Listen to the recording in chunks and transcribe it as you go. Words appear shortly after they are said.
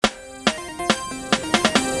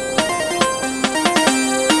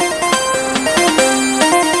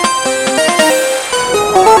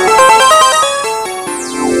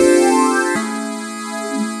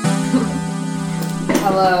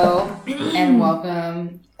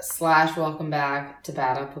welcome back to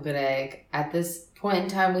Bad Apple Good Egg. At this point in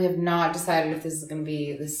time, we have not decided if this is going to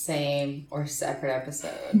be the same or separate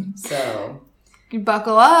episode. So,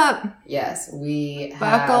 buckle up. Yes, we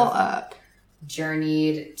buckle have up.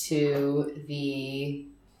 Journeyed to the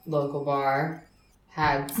local bar.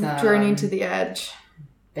 Had some journey to the edge.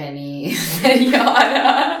 Benny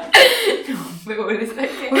Yana. Wait, what is that?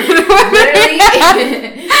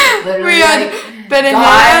 Literally,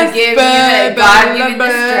 God give you the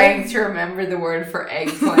strength to remember the word for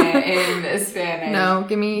eggplant in Spanish. No,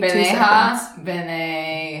 give me 2 seconds.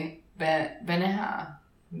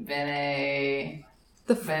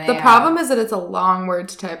 The problem is that it's a long word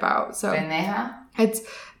to type out. So beneja? It's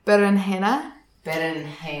berenjena.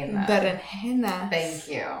 Berenjena. Thank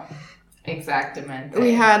you. Exactamente.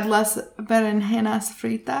 We had las berenjenas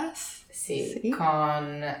fritas. Sí.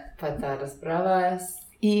 Con patatas bravas.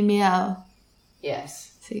 Y miel.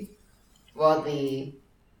 Yes. Sí. Well,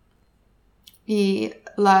 y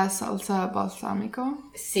la salsa balsámico.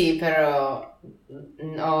 Sí, pero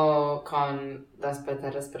no con las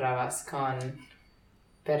patatas bravas, con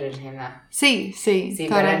berenjena. Sí. Sí,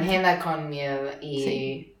 berenjena con miel y...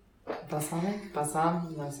 Sí. ¿Balsámico?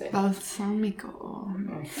 No sé. Balsámico.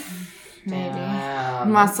 Maybe.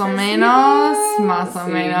 Más o menos.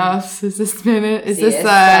 Is this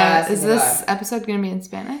episode going to be in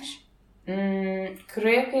Spanish?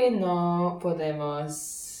 Creo que no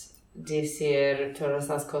podemos decir todas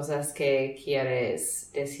las cosas que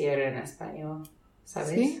quieres decir en español,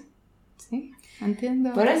 ¿sabes? Sí,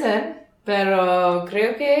 entiendo. Puede ser, pero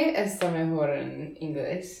creo que está mejor en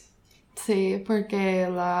inglés. Sí, porque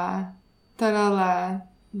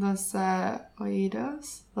los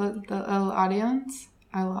oídos, el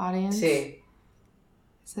audience. Sí.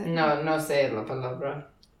 No sé la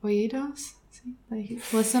palabra. Oídos? Sí, like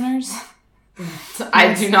listeners.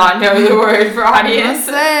 I do not know the word for audience.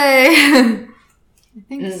 No sé. I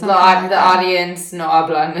think the audience no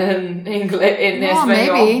hablan en inglés, en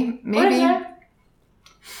español. Maybe.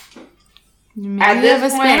 Maybe you have a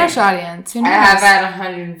Spanish audience. Who knows? I have had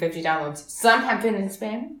 150 downloads. Some have been in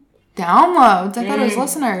Spain. Downloads? I thought it was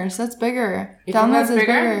listeners. That's bigger. Downloads is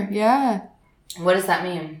bigger. Yeah. What does that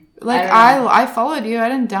mean? Like, I followed you. I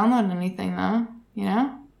didn't download anything, though. You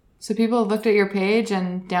know? So people looked at your page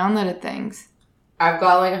and downloaded things. I've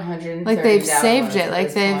got like 130 like they've saved it.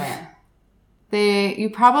 Like you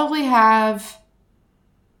probably have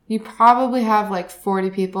like 40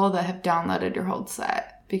 people that have downloaded your whole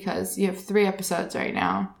set. Because you have 3 episodes right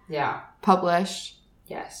now. Yeah. Published.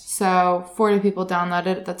 Yes. So 40 people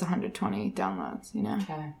downloaded it. That's 120 downloads, you know?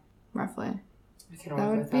 Okay. Roughly. That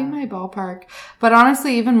would be my ballpark. But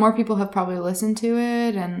honestly, even more people have probably listened to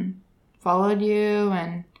it and followed you.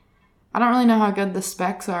 And I don't really know how good the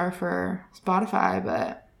specs are for Spotify,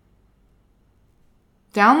 but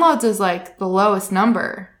downloads is like the lowest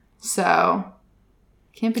number. So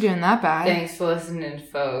can't be doing that bad. Thanks for listening,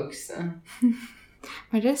 folks. Am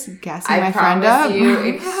I just gassing my friend up? I promise you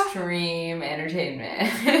extreme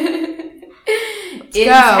entertainment.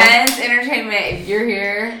 Intense entertainment. If you're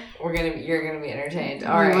here, you're gonna be entertained.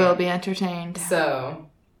 All right. We will be entertained. So,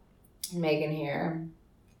 Megan here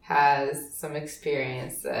has some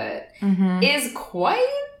experience that is quite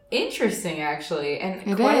interesting, actually,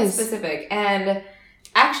 and quite specific. And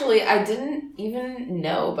actually, I didn't even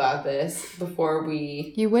know about this before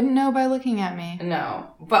we... You wouldn't know by looking at me.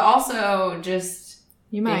 No. But also just...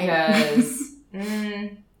 You might. Because...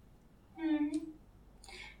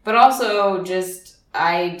 But also just...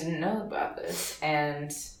 I didn't know about this.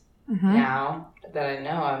 And now that I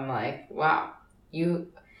know, I'm like, wow.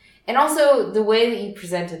 And also, the way that you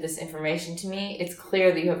presented this information to me, it's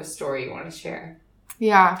clear that you have a story you want to share.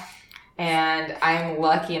 Yeah. And I'm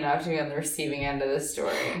lucky enough to be on the receiving end of this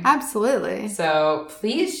story. Absolutely. So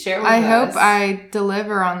please share with us. I hope I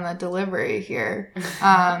deliver on the delivery here.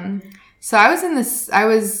 So I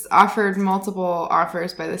was offered multiple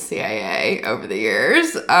offers by the CIA over the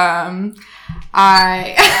years.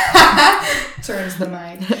 I turns the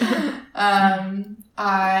mic.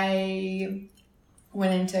 I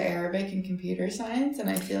went into Arabic and computer science, and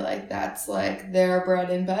I feel like that's like their bread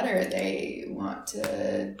and butter. They want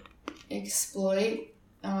to exploit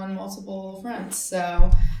on multiple fronts.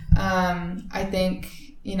 So I think,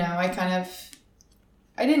 I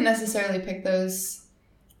didn't necessarily pick those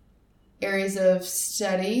areas of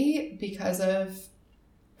study because of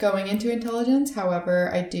going into intelligence.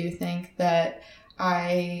 However, I do think that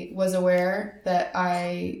I was aware that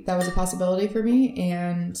that was a possibility for me,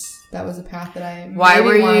 and that was a path that I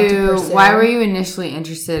wanted to pursue. Why were you initially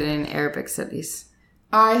interested in Arabic studies?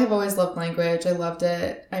 I have always loved language. I loved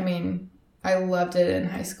it. I mean, I loved it in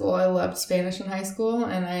high school. I loved Spanish in high school,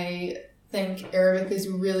 and I think Arabic is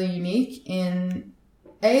really unique in,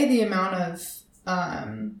 the amount of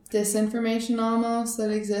disinformation almost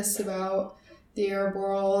that exists about the Arab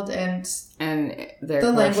world and their the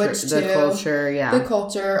culture, language too, the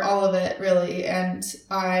culture, all of it really. And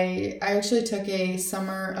I actually took a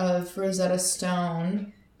summer of Rosetta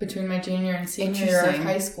Stone between my junior and senior year of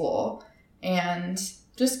high school, and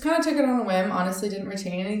just kind of took it on a whim. Honestly, didn't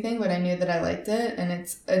retain anything, but I knew that I liked it, and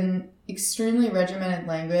it's an extremely regimented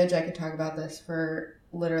language. I could talk about this for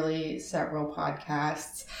literally several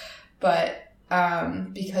podcasts, but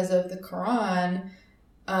because of the Quran,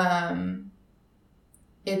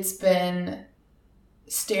 it's been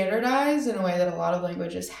standardized in a way that a lot of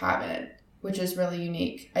languages haven't, which is really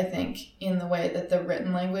unique, I think, in the way that the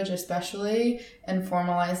written language especially and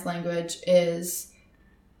formalized language is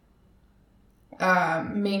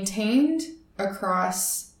maintained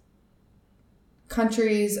across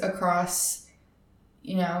countries, across,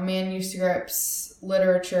 manuscripts,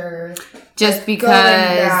 literature. Just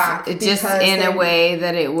because, in a way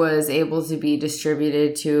that it was able to be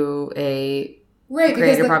distributed to a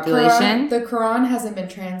greater population. The Quran hasn't been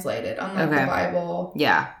translated, unlike the Bible.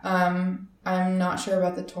 Yeah. I'm not sure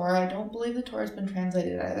about the Torah. I don't believe the Torah has been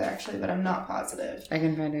translated either, actually, but I'm not positive. I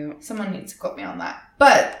can find out. Someone needs to quote me on that.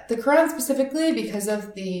 But the Quran specifically, because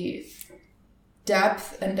of the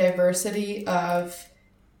depth and diversity of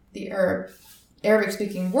the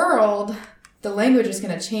Arabic-speaking world, the language is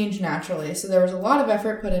going to change naturally. So there was a lot of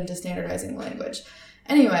effort put into standardizing the language.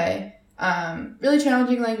 Anyway, really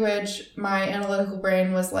challenging language. My analytical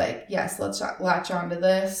brain was like, yes, let's latch onto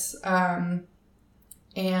this.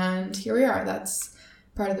 And here we are. That's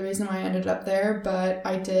part of the reason why I ended up there. But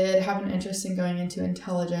I did have an interest in going into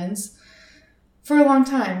intelligence for a long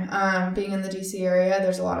time. Being in the DC area,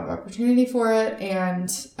 there's a lot of opportunity for it.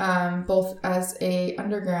 And both as a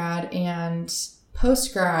undergrad and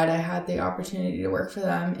post-grad, I had the opportunity to work for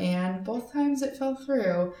them. And both times it fell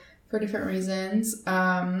through for different reasons.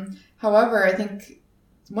 However, I think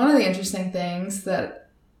one of the interesting things that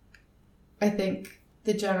I think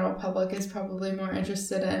the general public is probably more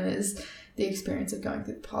interested in is the experience of going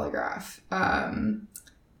through the polygraph.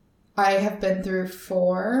 I have been through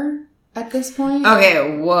 4 at this point.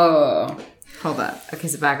 Okay, whoa. Hold up. Okay,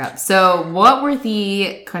 so back up. So what were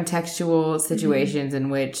the contextual situations in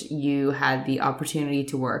which you had the opportunity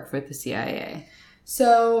to work for the CIA?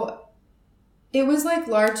 So it was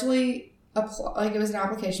largely it was an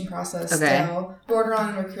application process still,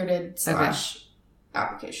 borderline recruited /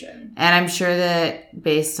 application. And I'm sure that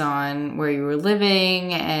based on where you were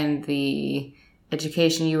living and the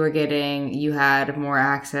education you were getting, you had more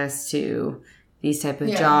access to these type of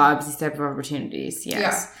jobs, these type of opportunities.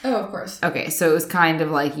 Yes. Yeah. Oh, of course. Okay, so it was kind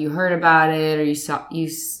of like you heard about it or you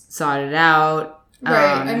sought it out.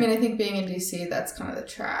 Right. I mean, I think being in DC, that's kind of the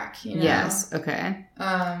track, Yes. Okay.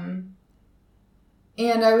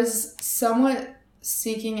 And I was somewhat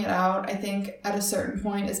seeking it out. I think at a certain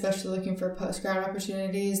point, especially looking for post-grad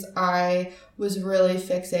opportunities, I was really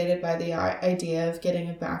fixated by the idea of getting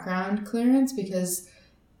a background clearance because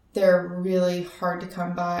they're really hard to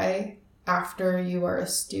come by after you are a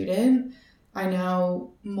student. I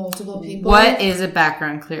know multiple people. What is a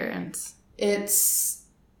background clearance? It's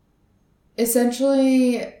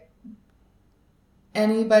essentially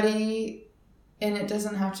anybody, and it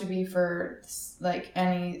doesn't have to be for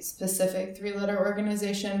any specific 3-letter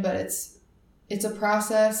organization, but it's a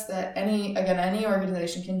process that any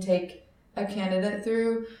organization can take a candidate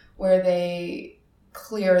through where they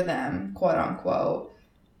clear them, quote unquote,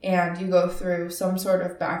 and you go through some sort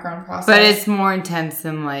of background process. But it's more intense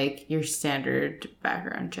than your standard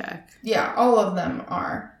background check. Yeah, all of them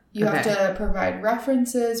are. You have to provide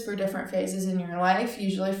references for different phases in your life.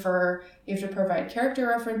 Usually you have to provide character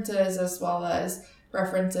references as well as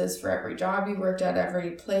references for every job you worked at,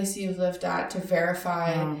 every place you've lived at to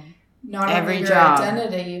verify not only your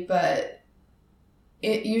identity, but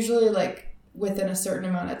it usually within a certain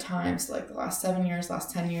amount of time. So the last 7 years,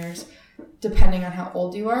 last 10 years, depending on how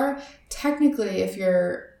old you are. Technically, if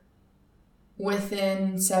you're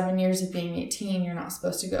within 7 years of being 18, you're not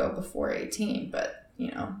supposed to go before 18, but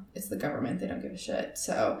it's the government. They don't give a shit.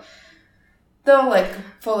 So they'll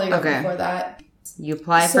fully go before that. You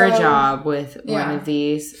apply for a job with one of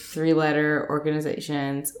these 3-letter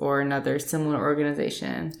organizations or another similar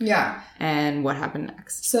organization. Yeah. And what happened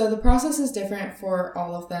next? So the process is different for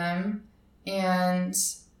all of them. And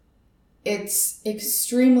it's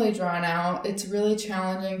extremely drawn out. It's really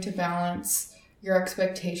challenging to balance your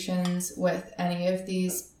expectations with any of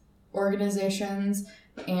these organizations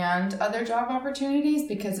and other job opportunities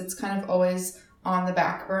because it's kind of always on the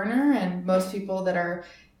back burner, and most people that are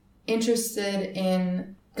interested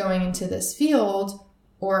in going into this field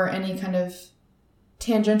or any kind of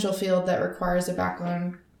tangential field that requires a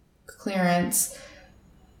background clearance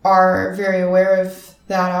are very aware of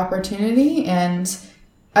that opportunity. And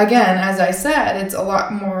again, as I said, it's a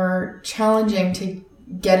lot more challenging to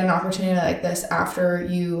get an opportunity like this after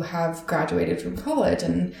you have graduated from college.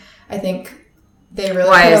 And I think they really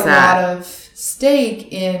put a lot of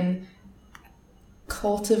stake in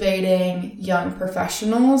cultivating young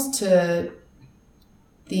professionals to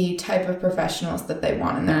the type of professionals that they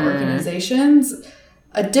want in their organizations.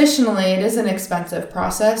 Additionally, it is an expensive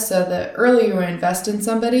process, so the earlier you invest in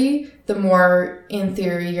somebody, the more, in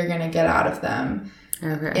theory, you're going to get out of them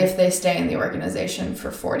if they stay in the organization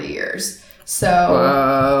for 40 years. So,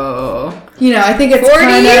 I think it's 40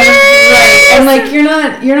 kind of right. And like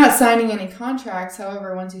you're not signing any contracts.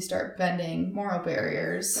 However, once you start bending moral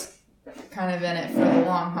barriers, you're kind of in it for the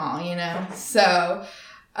long haul, So,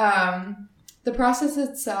 the process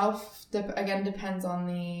itself, again, depends on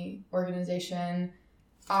the organization.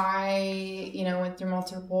 I, went through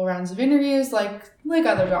multiple rounds of interviews like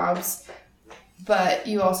other jobs, but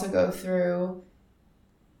you also go through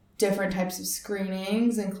different types of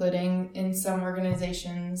screenings, including in some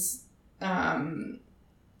organizations,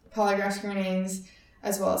 polygraph screenings,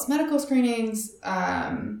 as well as medical screenings,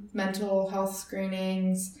 mental health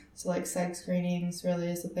screenings, so like psych screenings really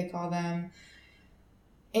is what they call them.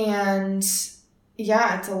 And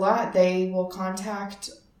yeah, it's a lot. They will contact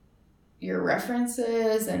your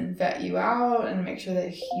references and vet you out and make sure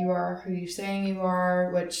that you are who you're saying you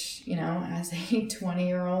are, which, as a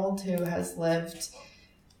 20-year-old who has lived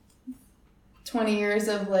 20 years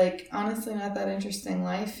of honestly not that interesting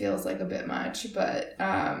life feels like a bit much, but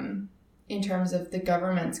in terms of the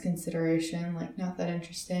government's consideration, not that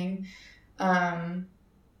interesting. But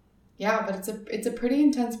it's a pretty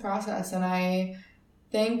intense process, and I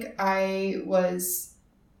think I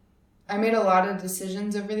made a lot of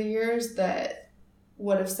decisions over the years that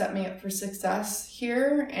would have set me up for success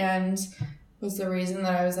here and was the reason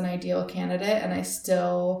that I was an ideal candidate, and I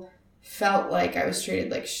still felt like I was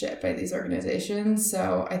treated like shit by these organizations.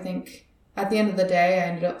 So I think at the end of the day, I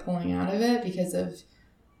ended up pulling out of it because of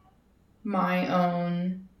my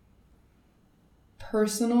own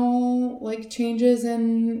personal changes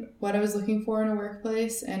in what I was looking for in a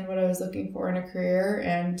workplace and what I was looking for in a career.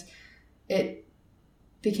 And it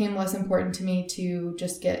became less important to me to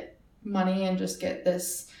just get money and just get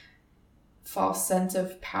this false sense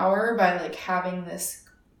of power by having this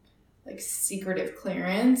secretive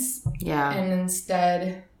clearance. Yeah. And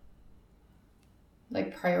instead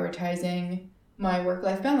prioritizing my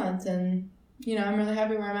work-life balance. And I'm really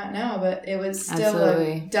happy where I'm at now, but it was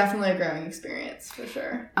still definitely a growing experience for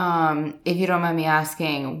sure. If you don't mind me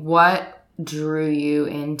asking, what drew you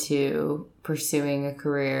into pursuing a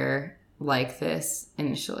career like this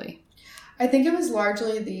initially? I think it was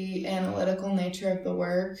largely the analytical nature of the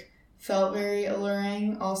work. Felt very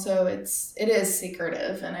alluring. Also, it is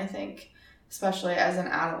secretive, and I think especially as an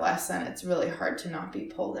adolescent, it's really hard to not be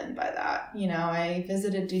pulled in by that. I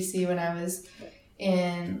visited DC when I was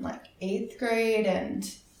in 8th grade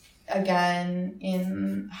and again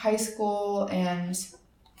in high school, and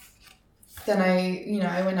then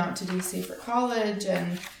I went out to DC for college,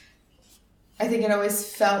 and I think it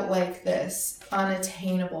always felt like this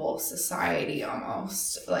unattainable society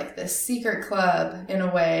almost, like this secret club in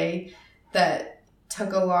a way that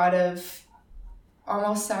took a lot of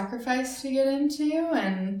almost sacrifice to get into,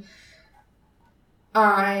 and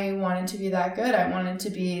I wanted to be that good. I wanted to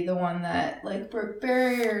be the one that broke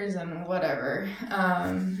barriers and whatever.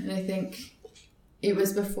 And I think it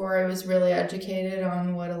was before I was really educated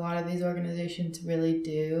on what a lot of these organizations really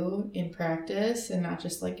do in practice and not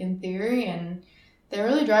just in theory. And they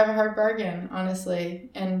really drive a hard bargain,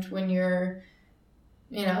 honestly. And when you're,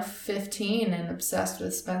 15 and obsessed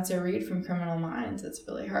with Spencer Reid from Criminal Minds, it's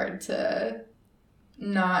really hard to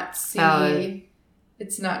not see.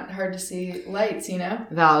 It's not hard to see lights,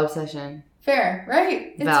 Valid obsession. Fair,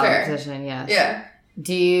 right? It's Valid fair. obsession, yes. Yeah.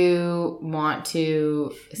 Do you want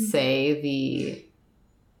to say the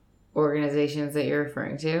organizations that you're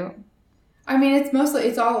referring to? I mean,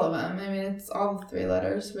 it's all of them. I mean, it's all the 3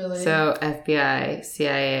 letters, really. So FBI,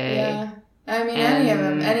 CIA. Yeah. I mean, any of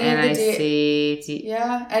them. Any of the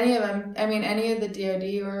yeah, any of them. I mean, any of the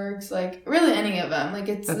DoD orgs, really any of them.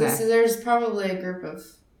 There's probably a group of,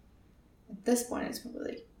 at this point, it's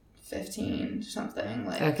probably 15 something,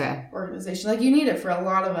 organization. You need it for a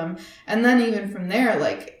lot of them. And then even from there,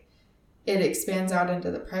 it expands out into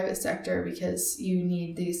the private sector because you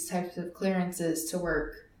need these types of clearances to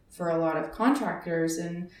work for a lot of contractors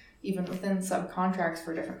and even within subcontracts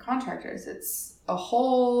for different contractors. It's a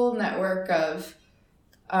whole network of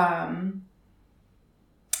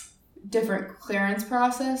different clearance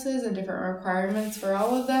processes and different requirements for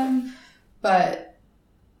all of them. But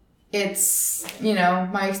it's,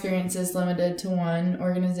 my experience is limited to one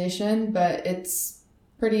organization, but it's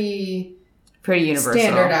pretty universal.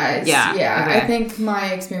 Standardized. Yeah. Okay. I think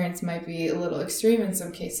my experience might be a little extreme in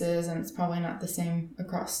some cases, and it's probably not the same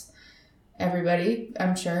across everybody.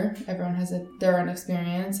 I'm sure everyone has their own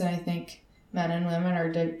experience, and I think men and women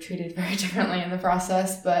are treated very differently in the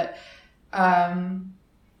process. But I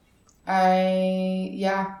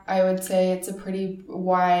would say it's a pretty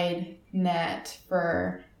wide net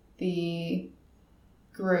for the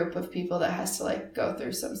group of people that has to go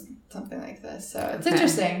through something like this. So it's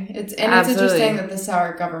interesting. It's interesting that this is how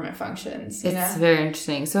our government functions. It's very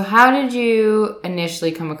interesting. So how did you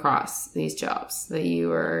initially come across these jobs that you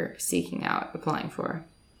were seeking out, applying for?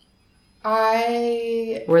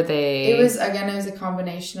 It was a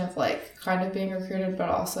combination of kind of being recruited, but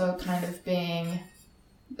also kind of being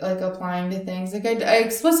applying to things. I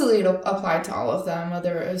explicitly applied to all of them,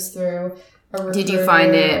 whether it was through a recruiter. Did you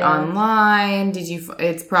find it online?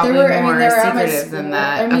 It's probably more secretive than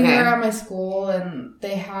that. They were at my school, and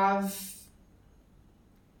they have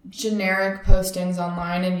generic postings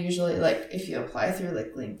online, and usually if you apply through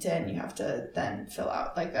LinkedIn, you have to then fill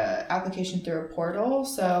out a application through a portal.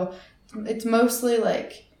 So it's mostly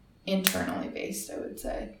internally based, I would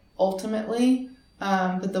say, ultimately.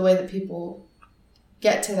 But the way that people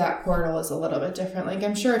get to that portal is a little bit different.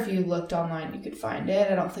 I'm sure if you looked online, you could find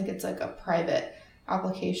it. I don't think it's a private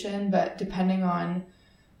application, but depending on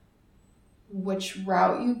which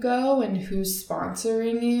route you go and who's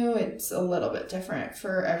sponsoring you, it's a little bit different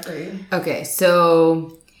for every... Okay,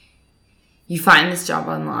 so you find this job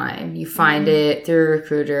online. You find it through a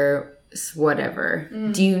recruiter, whatever.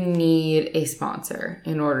 Do you need a sponsor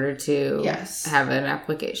in order to have an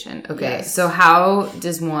application? Okay, yes. So how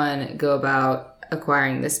does one go about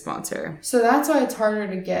acquiring this sponsor? So that's why it's harder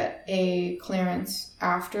to get a clearance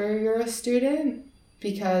after you're a student,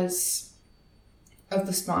 because of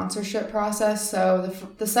the sponsorship process. So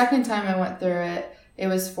the second time I went through it, it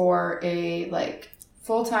was for a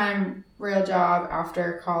full-time real job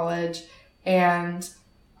after college, and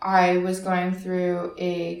I was going through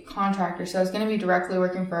a contractor. So I was going to be directly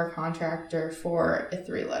working for a contractor for a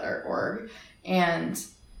 3-letter org. And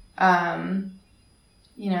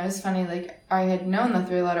it's funny, I had known the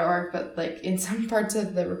 3-letter org, but in some parts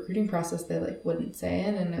of the recruiting process, they wouldn't say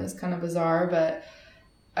it, and it was kind of bizarre. But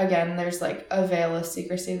again, there's a veil of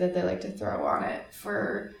secrecy that they like to throw on it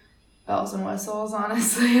for bells and whistles,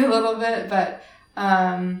 honestly, a little bit. But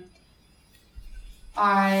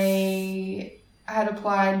I had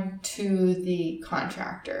applied to the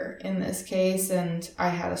contractor in this case, and I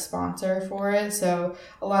had a sponsor for it. So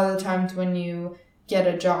a lot of the times when you get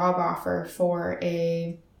a job offer for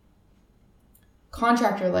a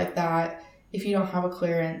contractor like that, if you don't have a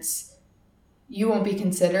clearance, you won't be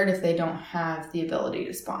considered if they don't have the ability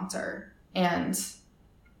to sponsor. And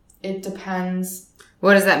it depends.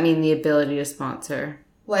 What does that mean, the ability to sponsor?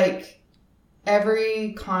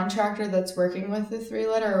 Every contractor that's working with the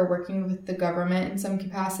 3-letter or working with the government in some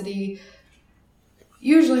capacity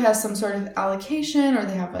usually has some sort of allocation, or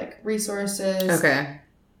they have resources. Okay.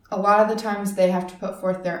 A lot of the times they have to put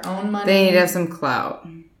forth their own money. They need to have some clout.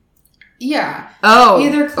 Yeah. Oh,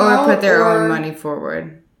 either clout or put their own money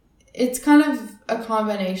forward. It's kind of a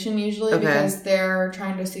combination usually, because they're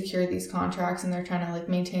trying to secure these contracts and they're trying to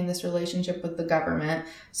maintain this relationship with the government.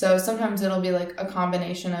 So sometimes it'll be a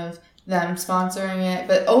combination of them sponsoring it,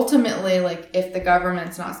 but ultimately if the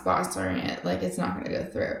government's not sponsoring it, it's not going to go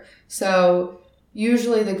through. So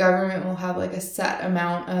usually the government will have a set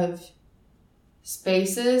amount of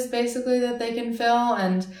spaces basically that they can fill,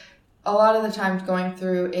 and a lot of the times going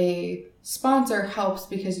through a sponsor helps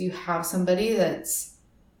because you have somebody that's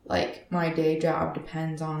my day job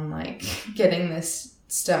depends on getting this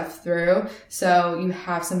stuff through, so you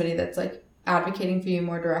have somebody that's advocating for you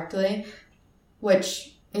more directly,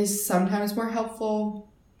 which is sometimes more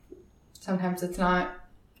helpful, sometimes it's not.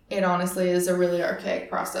 It honestly is a really archaic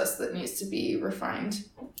process that needs to be refined.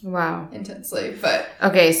 Wow. Intensely. But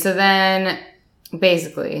okay, so then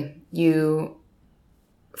basically you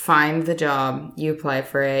find the job, you apply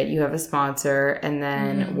for it, you have a sponsor, and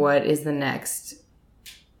then what is the next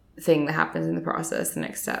thing that happens in the process, the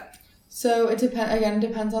next step? So it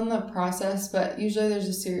depends on the process, but usually there's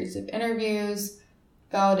a series of interviews,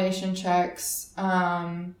 validation checks.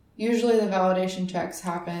 Usually the validation checks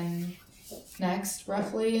happen next,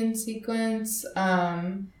 roughly in sequence.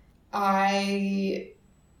 I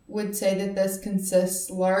would say that this consists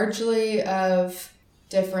largely of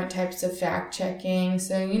different types of fact checking.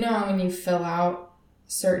 So, when you fill out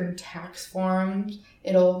certain tax forms,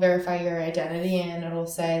 it'll verify your identity and it'll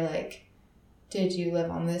say, like, did you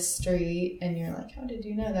live on this street? And you're like, how did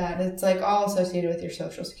you know that? It's like all associated with your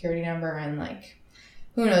social security number and like,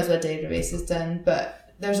 who knows what database is done,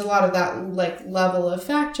 but there's a lot of that like level of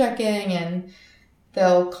fact checking, and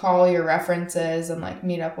they'll call your references and like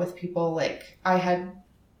meet up with people. Like I had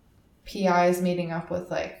PIs meeting up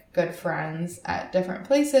with like good friends at different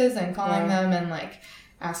places and calling them and like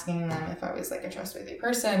asking them if I was like a trustworthy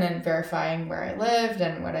person and verifying where I lived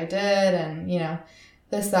and what I did and,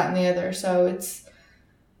 this, that, and the other. So it's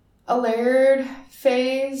a layered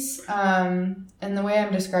phase. And the way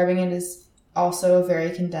I'm describing it is also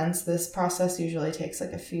very condensed. This process usually takes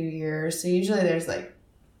like a few years. So usually there's like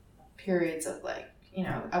periods of like,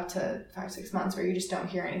 up to 5-6 months where you just don't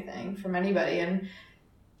hear anything from anybody. And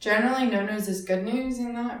generally no news is good news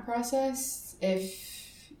in that process.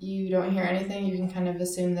 If you don't hear anything, you can kind of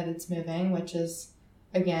assume that it's moving, which is,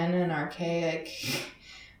 again, an archaic,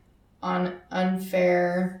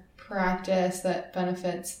 unfair practice that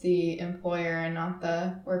benefits the employer and not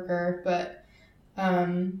the worker. But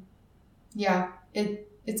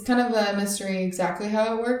it's kind of a mystery exactly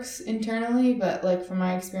how it works internally, but like from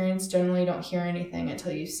my experience, generally you don't hear anything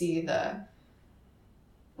until you see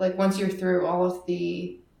once you're through all of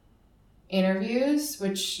the interviews,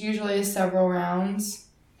 which usually is several rounds,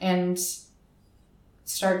 and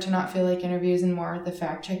start to not feel like interviews and more the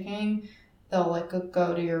fact checking, they'll like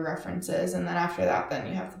go to your references, and then after that, then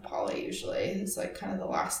you have the poly. Usually it's like kind of the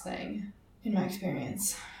last thing in my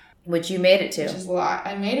experience. Which you made it to. Which is a lot.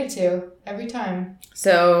 I made it to every time.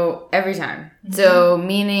 So every time. Mm-hmm. So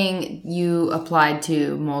meaning you applied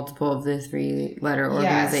to multiple of the 3-letter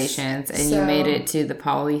organizations, and you made it to the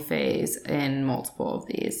poly phase in multiple of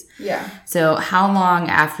these. Yeah. So how long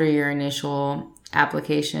after your initial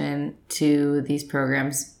application to these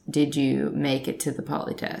programs did you make it to the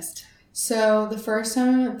poly test? So the first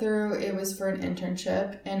time I went through, it was for an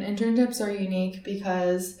internship. And internships are unique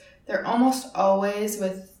because they're almost always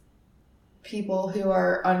with people who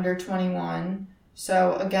are under 21.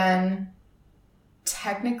 So again,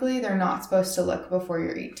 technically they're not supposed to look before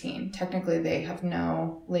you're 18. Technically they have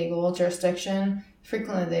no legal jurisdiction.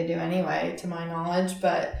 Frequently they do anyway, to my knowledge,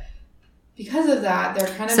 but because of that, they're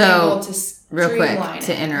kind of able to streamline real quick,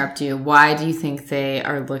 to interrupt you, why do you think they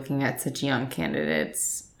are looking at such young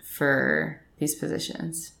candidates for these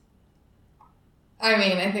positions? I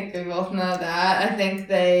mean, I think we both know that. I think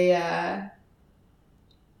they,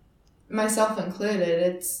 myself included,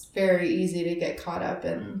 it's very easy to get caught up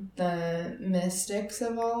in the mystics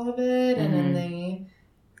of all of it, and in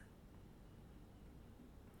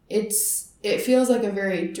it feels like a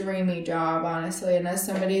very dreamy job, honestly. And as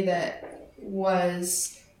somebody that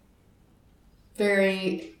was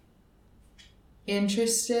very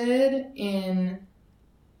interested in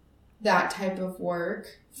that type of work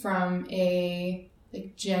from a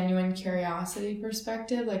genuine curiosity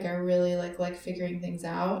perspective, I really like figuring things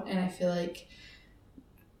out, and I feel like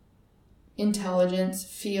intelligence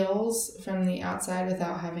feels from the outside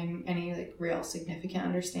without having any real significant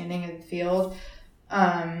understanding of the field.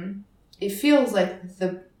 It feels like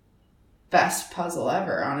the best puzzle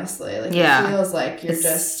ever, honestly. It feels like you're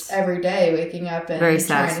just every day waking up and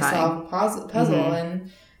trying to solve a puzzle, and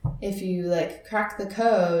if you crack the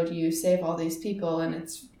code, you save all these people, and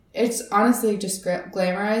it's honestly just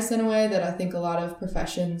glamorized in a way that I think a lot of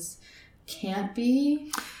professions can't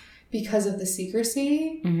be because of the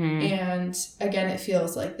secrecy. And again, it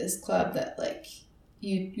feels like this club that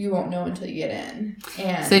you won't know until you get in.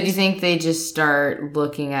 And so do you think they just start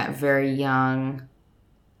looking at very young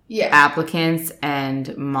applicants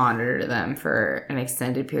and monitor them for an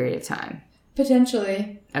extended period of time?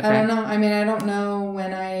 Potentially. Okay. I don't know. I mean, I don't know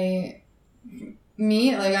when I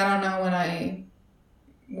don't know when I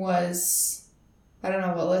don't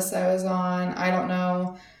know what list I was on. I don't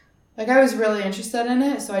know. I was really interested in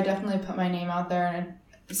it, so I definitely put my name out there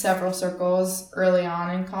in several circles early on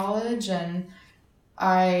in college, and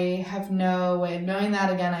I have no way of knowing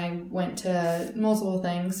that. Again, I went to multiple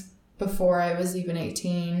things before I was even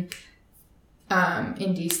 18 in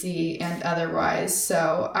DC and otherwise,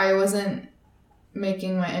 so I wasn't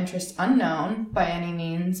making my interest unknown by any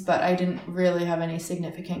means, but I didn't really have any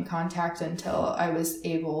significant contact until I was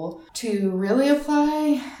able to really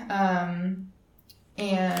apply.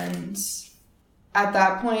 And at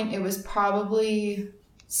that point, it was probably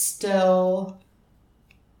still,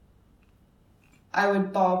 I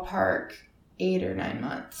would ballpark 8 or 9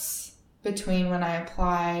 months between when I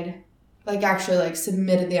applied like actually like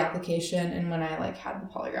submitted the application and when I like had the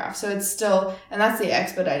polygraph. So it's still, and that's the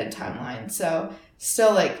expedited timeline. So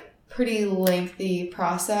still like pretty lengthy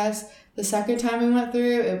process. The second time we went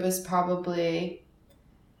through, it was probably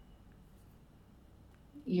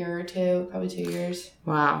year or two, probably 2 years.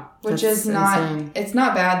 Wow. Which is not, insane. It's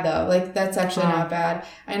not bad though. Like that's actually not bad.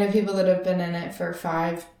 I know people that have been in it for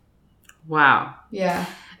 5. Wow. Yeah.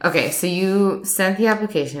 Okay, so you sent the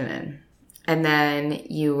application in and then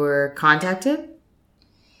you were contacted?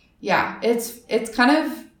 Yeah, it's kind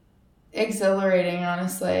of exhilarating,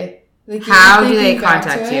 honestly. Like, how do they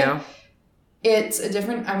contact you? It's a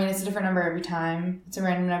different number every time. It's a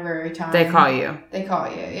random number every time. They call you. They call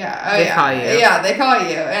you, yeah. Oh, they call you. Yeah, they call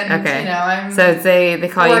you. And, okay. You know, I'm so they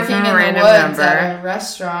call you from a random number. At a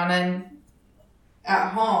restaurant and at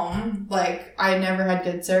home, like, I never had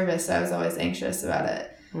good service, so I was always anxious about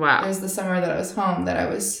it. Wow. It was the summer that I was home that I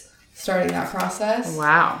was starting that process.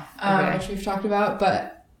 Wow. Okay. Which we've talked about,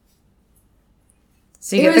 but...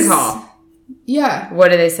 So you get the call. Yeah.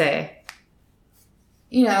 What do they say?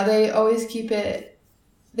 You know, they always keep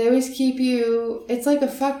you, it's like a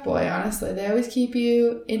fuckboy, honestly. They always keep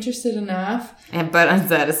you interested enough. But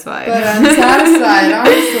unsatisfied.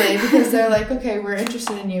 Honestly, because they're like, okay, we're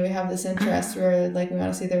interested in you. We have this interest. We're like, we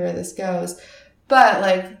want to see where this goes. But,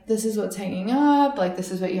 like, this is what's hanging up. Like,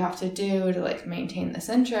 this is what you have to do to, like, maintain this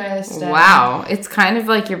interest. Wow. It's kind of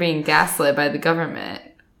like you're being gaslit by the government.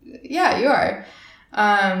 Yeah, you are.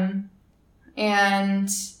 And...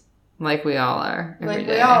 Like we all are. Like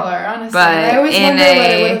we all are, honestly. But I always wondered what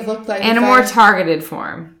it would have looked like. In a more targeted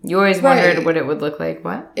form. You always wondered what it would look like.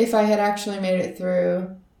 What? If I had actually made it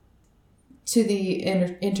through to the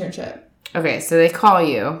internship. Okay, so they call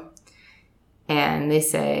you and they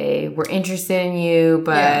say, we're interested in you,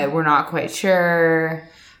 but we're not quite sure.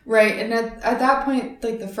 Right, and at that point,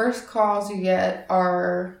 like the first calls you get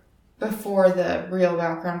are before the real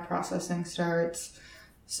background processing starts.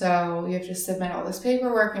 So you have to submit all this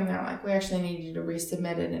paperwork, and they're like, we actually need you to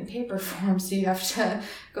resubmit it in paper form. So you have to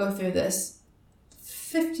go through this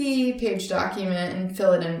 50-page document and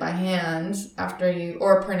fill it in by hand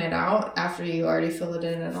or print it out after you already fill it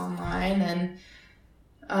in online. And,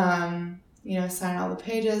 sign all the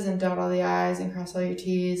pages and dot all the I's and cross all your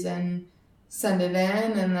T's and send it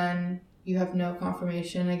in. And then you have no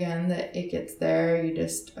confirmation, again, that it gets there. You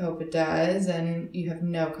just hope it does. And you have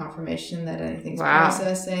no confirmation that anything's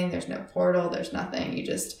processing. There's no portal. There's nothing.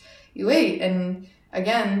 You wait. And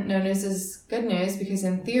again, no news is good news, because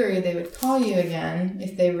in theory, they would call you again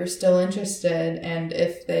if they were still interested and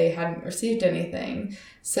if they hadn't received anything.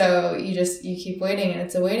 So you keep waiting, and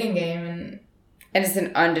it's a waiting game. And it's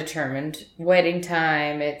an undetermined waiting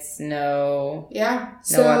time. It's no... Yeah.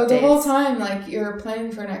 So updates. The whole time, like, you're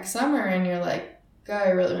planning for next summer, and you're like, God, I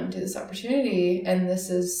really want to do this opportunity, and this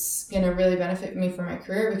is going to really benefit me for my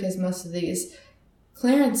career, because most of these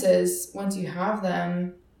clearances, once you have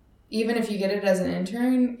them, even if you get it as an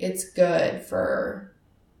intern, it's good for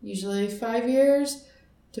usually 5 years,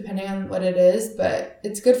 depending on what it is, but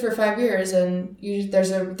it's good for 5 years, and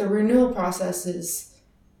the renewal process is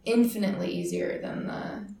infinitely easier than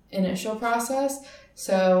the initial process.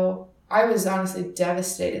 So I was honestly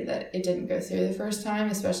devastated that it didn't go through the first time,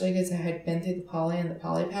 especially because I had been through the poly and the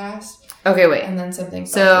poly passed. Okay, wait. And then something.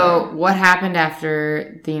 So what happened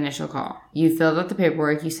after the initial call? You filled out the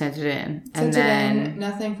paperwork, you sent it in, and then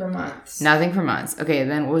nothing for months. Nothing for months. Okay,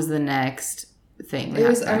 then what was the next thing? It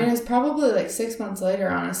was probably like 6 months later,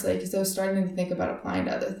 honestly, because I was starting to think about applying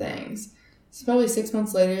to other things. It's probably 6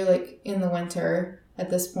 months later, like in the winter. At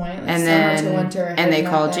this point, like summer to winter. And they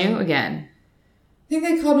called you again? I think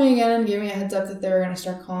they called me again and gave me a heads up that they were going to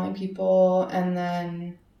start calling people. And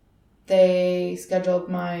then they scheduled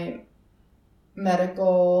my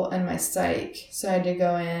medical and my psych. So I had to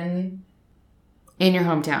go in. In your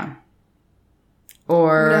hometown?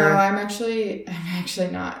 Or... No, I'm actually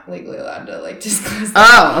not legally allowed to, like, disclose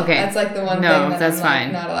that. Oh, okay. That's, like, the one thing that that's I'm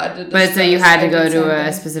fine. Like, not allowed to disclose. But so you had to go to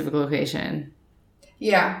a specific location?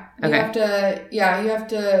 Yeah. Okay. You have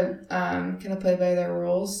to kind of play by their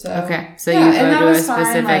rules. So. Okay. So you go to a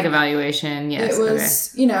specific evaluation. Yes. It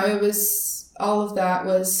was, it was, all of that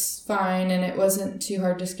was fine, and it wasn't too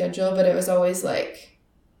hard to schedule, but it was always like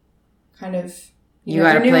kind of... You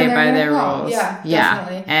got to play by their rules. Yeah,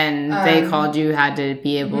 definitely. And they called you, had to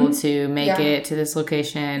be able to make it to this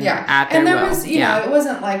location at their will. And there was, it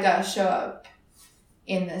wasn't like a show up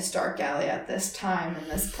in this dark alley at this time in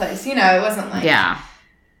this place. It wasn't like... Yeah.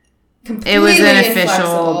 Completely it was an official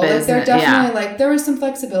inflexible. business. Like, there definitely there was some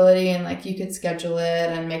flexibility, and like you could schedule it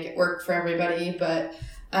and make it work for everybody. But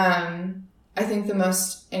I think the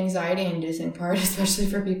most anxiety-inducing part, especially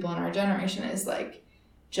for people in our generation, is like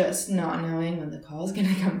just not knowing when the call is going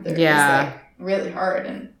to come through is like really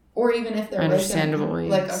hard. Or even if there understandably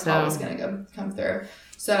like a call is going to come through.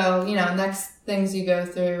 So, you know, next things you go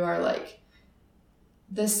through are like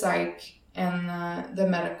the psych and the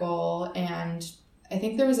medical, and I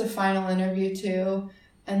think there was a final interview too.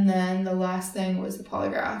 And then the last thing was the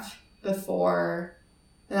polygraph before.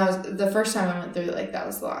 And that was the first time I went through, like, that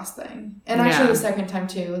was the last thing. And actually the second time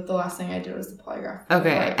too, the last thing I did was the polygraph.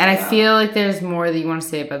 Okay. And I feel like there's more that you want to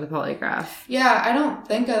say about the polygraph. Yeah, I don't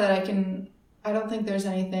think I don't think there's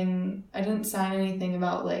anything, I didn't sign anything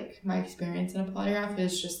about, like, my experience in a polygraph.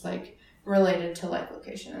 It's just, like, related to, like,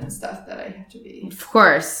 location and stuff that I have to be. Of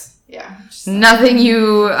course. Yeah. Nothing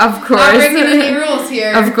you, of course. Not breaking any rules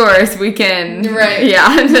here. Of course, we can. Right.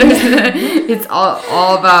 Yeah. It's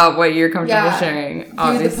all about what you're comfortable sharing,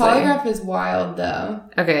 obviously. Dude, the polygraph is wild, though.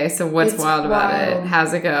 Okay, so what's wild about it?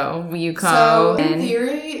 How's it go? You come So, in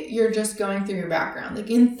theory, you're just going through your background. Like,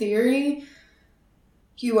 in theory,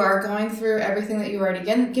 you are going through everything that you've already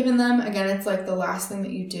given them. Again, it's, like, the last thing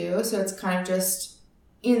that you do. So, it's kind of just...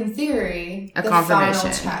 In theory, the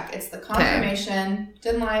final check. It's the confirmation. Okay.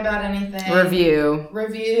 Didn't lie about anything. Review.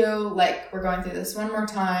 Like, we're going through this one more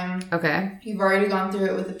time. Okay. You've already gone through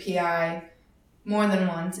it with a PI more than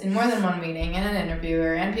once, in more than one meeting, and an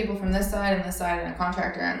interviewer, and people from this side and a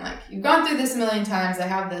contractor. And, like, you've gone through this a million times. I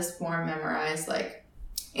have this form memorized. Like,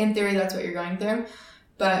 in theory, that's what you're going through.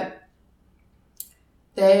 But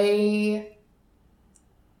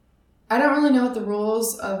I don't really know what the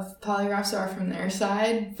rules of polygraphs are from their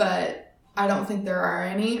side, but I don't think there are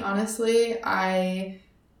any, honestly. I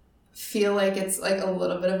feel like it's like a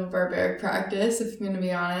little bit of a barbaric practice, if I'm going to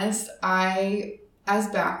be honest. As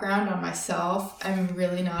background on myself, I'm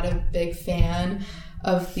really not a big fan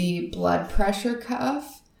of the blood pressure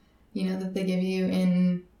cuff, you know, that they give you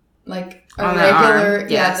in like a on regular,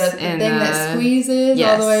 the thing that squeezes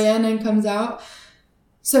all the way in and comes out.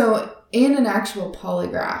 So in an actual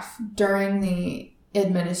polygraph, during the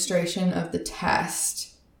administration of the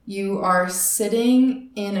test, you are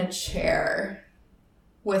sitting in a chair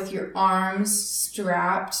with your arms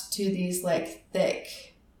strapped to these, like,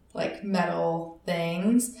 thick, like, metal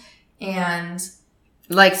things. And...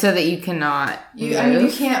 Like, so that you cannot move? I mean,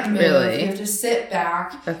 you can't move. Really? You have to sit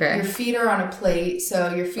back. Okay. Your feet are on a plate,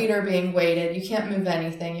 so your feet are being weighted. You can't move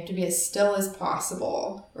anything. You have to be as still as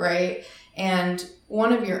possible, right? And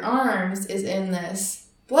one of your arms is in this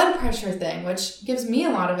blood pressure thing, which gives me a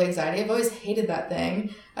lot of anxiety. I've always hated that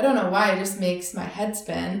thing. I don't know why. It just makes my head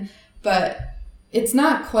spin. But it's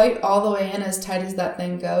not quite all the way in as tight as that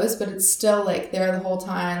thing goes, but it's still, like, there the whole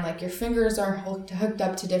time. Like, your fingers are hooked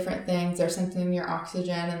up to different things. They're sensing your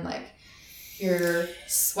oxygen and, like, your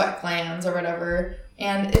sweat glands or whatever.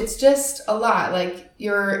 And it's just a lot. Like,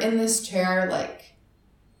 you're in this chair, like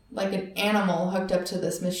an animal hooked up to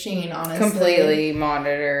this machine, honestly. Completely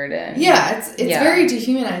monitored. And it's very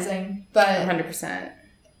dehumanizing, but... 100%.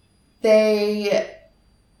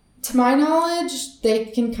 To my knowledge, they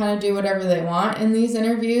can kind of do whatever they want in these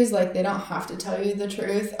interviews. Like, they don't have to tell you the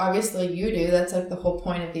truth. Obviously, you do. That's, like, the whole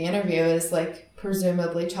point of the interview is, like,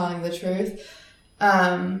 presumably telling the truth.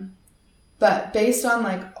 But based on,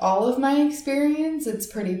 like, all of my experience, it's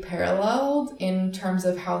pretty paralleled in terms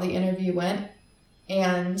of how the interview went.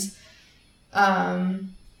 And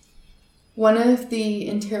one of the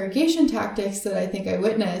interrogation tactics that I think I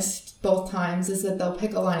witnessed both times is that they'll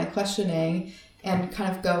pick a line of questioning and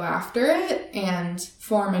kind of go after it and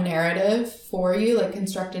form a narrative for you, like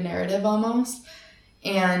construct a narrative almost,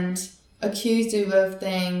 and accuse you of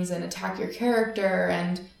things and attack your character.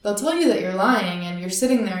 And they'll tell you that you're lying, and you're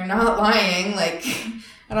sitting there not lying. Like,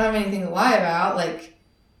 I don't have anything to lie about. Like,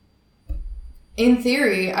 in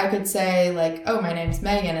theory, I could say, like, oh, my name's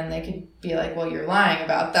Megan, and they could be like, well, you're lying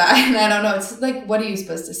about that. And I don't know. It's like, what are you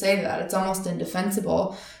supposed to say to that? It's almost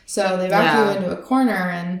indefensible. So they back you into a corner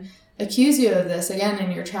and accuse you of this again,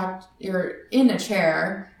 and you're in a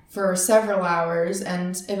chair for several hours,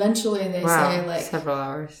 and eventually they say, like... several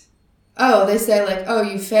hours. Oh, they say, like, oh,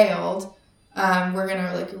 you failed. We're going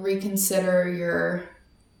to, like, reconsider your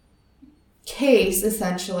case,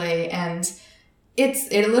 essentially, and...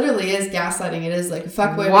 It literally is gaslighting. It is like a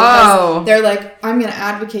fuckboy. Because they're like, I'm going to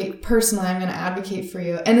advocate for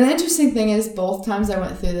you. And the interesting thing is, both times I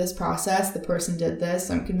went through this process, the person did this.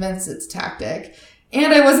 So I'm convinced it's a tactic.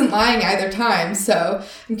 And I wasn't lying either time. So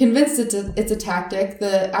I'm convinced it's a tactic.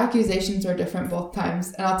 The accusations are different both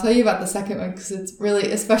times. And I'll tell you about the second one because it's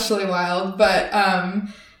really especially wild. But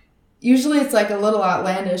usually it's like a little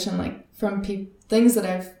outlandish, and like from things that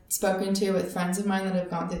I've spoken to with friends of mine that have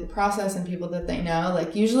gone through the process and people that they know,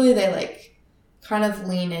 like usually they like kind of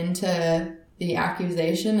lean into the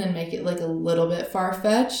accusation and make it like a little bit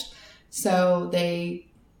far-fetched. So they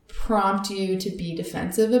prompt you to be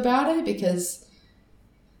defensive about it because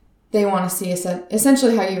they want to see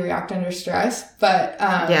essentially how you react under stress. But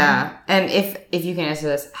yeah. And if you can answer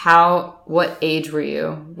this, what age were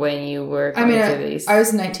you when you were going through these? I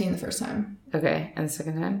was 19 the first time. Okay. And the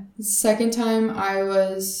second time? The second time I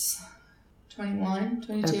was 21,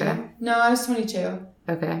 22. Okay. No, I was 22.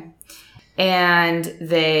 Okay. And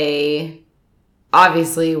they,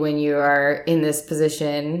 obviously, when you are in this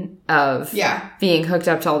position of being hooked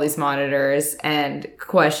up to all these monitors and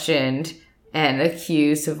questioned and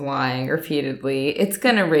accused of lying repeatedly, it's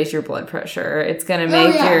going to raise your blood pressure. It's going to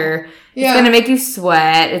make it's going to make you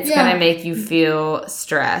sweat. It's going to make you feel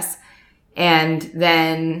stress. And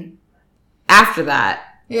then after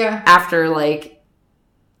that, after like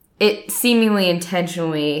it seemingly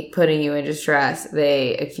intentionally putting you into stress,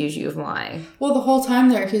 they accuse you of lying. Well, the whole time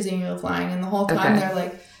they're accusing you of lying, and the whole time they're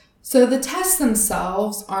like, so the tests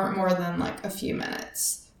themselves aren't more than like a few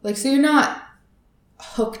minutes. Like, so you're not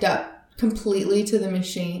hooked up completely to the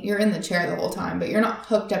machine. You're in the chair the whole time, but you're not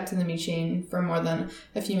hooked up to the machine for more than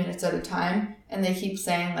a few minutes at a time. And they keep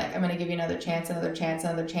saying like, I'm going to give you another chance, another chance,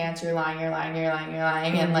 another chance. You're lying, you're lying, you're lying, you're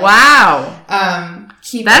lying. And like,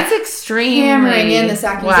 keep that's extremely hammering in this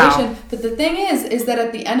accusation. Wow. But the thing is that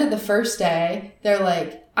at the end of the first day, they're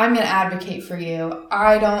like, I'm going to advocate for you.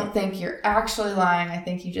 I don't think you're actually lying. I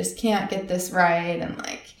think you just can't get this right. And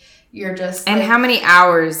like, you're just and like, how many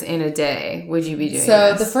hours in a day would you be doing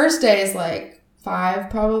so this? The first day is like 5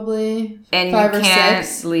 probably. And 5 you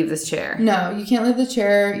can't leave this chair. No, you can't leave the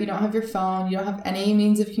chair. You don't have your phone. You don't have any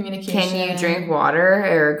means of communication. Can you drink water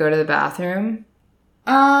or go to the bathroom?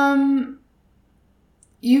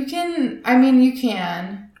 You can. I mean, you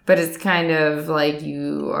can. But it's kind of like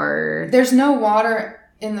you are. There's no water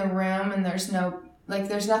in the room, and there's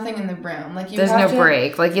nothing in the room. Like there's no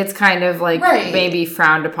break. Like it's kind of like maybe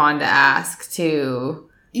frowned upon to ask to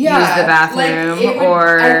use the bathroom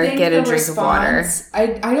or get a drink of water. I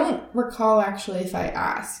don't recall actually if I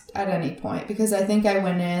asked at any point because I think I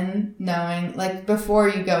went in knowing like before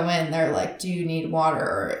you go in, they're like, do you need water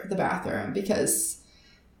or the bathroom? Because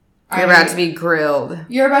you're about to be grilled.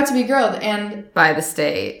 You're about to be grilled and by the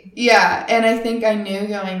state. Yeah. And I think I knew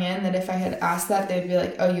going in that if I had asked that, they'd be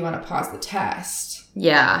like, oh, you want to pause the test?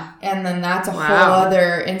 Yeah. And then that's a whole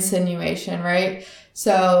other insinuation, right?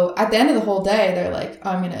 So at the end of the whole day, they're like,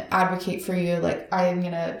 oh, I'm going to advocate for you. Like, I'm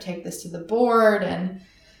going to take this to the board. And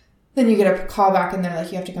then you get a call back and they're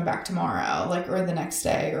like, you have to come back tomorrow, like, or the next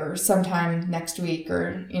day or sometime next week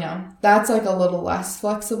or, you know, that's like a little less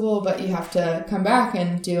flexible, but you have to come back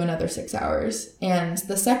and do another 6 hours. And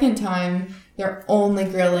the second time, they're only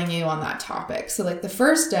grilling you on that topic. So like the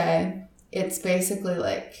first day, it's basically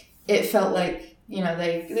like, it felt like, you know,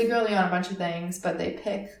 they grill you on a bunch of things, but they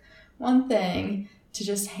pick one thing to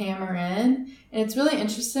just hammer in. And it's really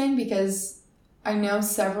interesting because I know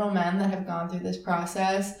several men that have gone through this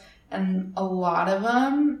process and a lot of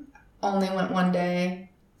them only went one day,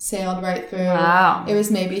 sailed right through. Wow. It was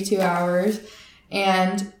maybe 2 hours.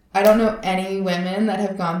 And I don't know any women that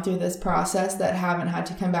have gone through this process that haven't had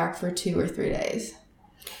to come back for 2 or 3 days.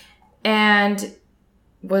 And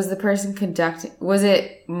was the person was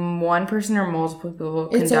it one person or multiple people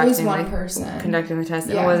it's always one person conducting the test?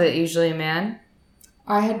 Yeah. And was it usually a man?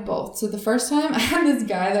 I had both. So the first time I had this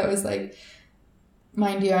guy that was like,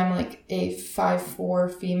 mind you, I'm like a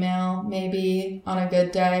 5'4" female, maybe on a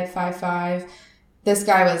good day, 5'5". This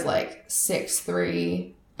guy was like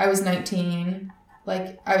 6'3". I was 19.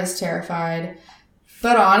 Like I was terrified.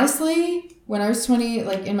 But honestly, when I was 20,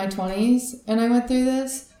 like in my 20s and I went through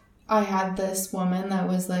this, I had this woman that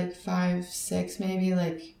was like 5'6", maybe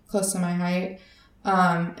like close to my height.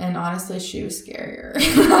 And honestly, she was scarier,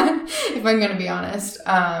 if I'm going to be honest.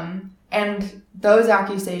 And those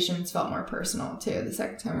accusations felt more personal too, the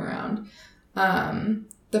second time around.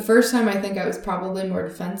 The first time I think I was probably more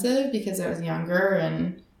defensive because I was younger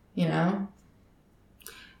and, you know.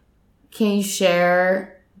 Can you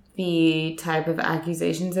share the type of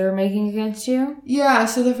accusations they were making against you? Yeah,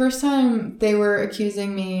 so the first time they were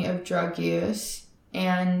accusing me of drug use,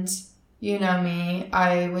 and you know me,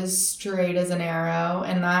 I was straight as an arrow,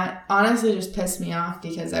 and that honestly just pissed me off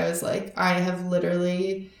because I was like, I have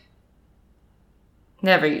literally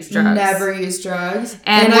never used drugs.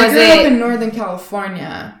 And I grew up in Northern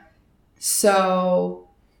California, so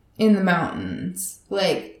in the mountains.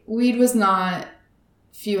 Like, weed was not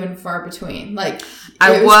few and far between. Like,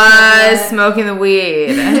 I was smoking the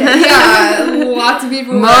weed. Yeah, lots of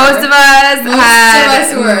people Most of us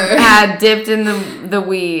had dipped in the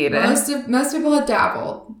weed. Most people had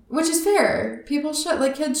dabbled. Which is fair. People should,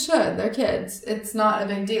 like, kids should. They're kids. It's not a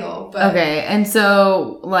big deal. But okay, and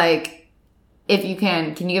so, like, if you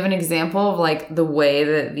can you give an example of, like, the way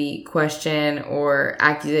that the question or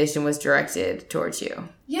accusation was directed towards you?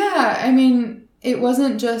 Yeah, I mean, it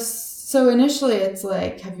wasn't just... So initially it's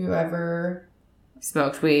like, have you ever...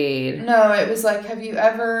 Smoked weed? No, it was like, have you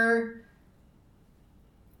ever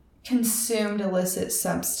consumed illicit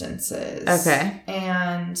substances? Okay.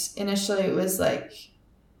 And initially it was like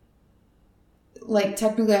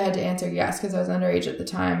technically I had to answer yes because I was underage at the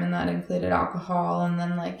time, and that included alcohol. And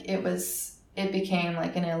then like it became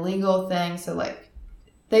like an illegal thing. So like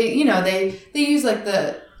they use like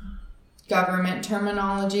the government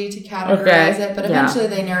terminology to categorize it, but eventually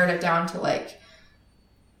they narrowed it down to like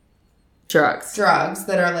drugs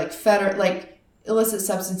that are like illicit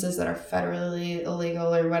substances that are federally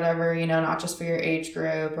illegal or whatever, not just for your age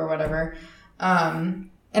group or whatever. And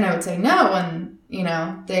I would say no, and,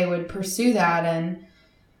 they would pursue that. And,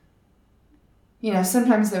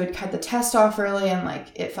 sometimes they would cut the test off early, and, like,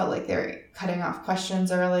 it felt like they were cutting off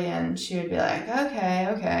questions early, and she would be like,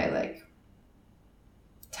 okay, like,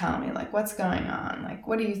 tell me, like, what's going on? Like,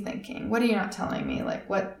 what are you thinking? What are you not telling me? Like,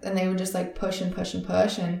 what? And they would just, like, push and push and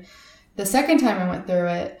push. And the second time I went through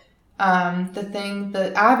it,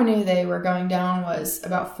 the avenue they were going down was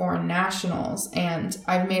about foreign nationals, and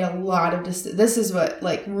I've made a lot of this is what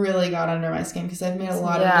like really got under my skin because I've made a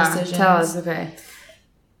lot of decisions. Tell us, okay.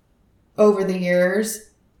 Over the years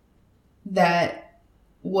that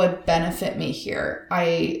would benefit me here.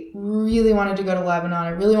 I really wanted to go to Lebanon. I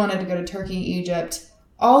really wanted to go to Turkey, Egypt,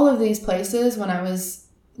 all of these places when I was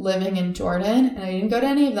living in Jordan, and I didn't go to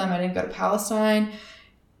any of them. I didn't go to Palestine,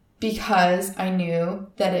 because I knew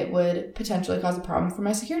that it would potentially cause a problem for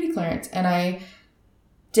my security clearance. And I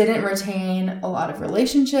didn't retain a lot of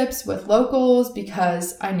relationships with locals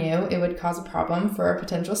because I knew it would cause a problem for a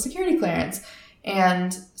potential security clearance.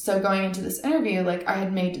 And so going into this interview, like I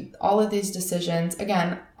had made all of these decisions.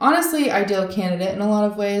 Again, honestly, ideal candidate in a lot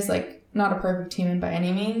of ways, like not a perfect human by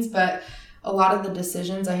any means, but a lot of the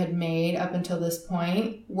decisions I had made up until this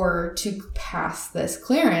point were to pass this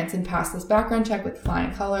clearance and pass this background check with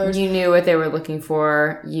flying colors. You knew what they were looking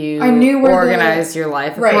for. I knew where organized your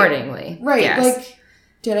life accordingly. Right. Yes. Like,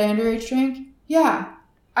 did I underage drink? Yeah.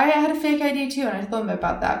 I had a fake ID too, and I told them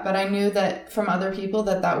about that. But I knew that from other people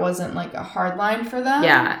that wasn't like a hard line for them.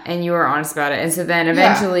 Yeah, and you were honest about it. And so then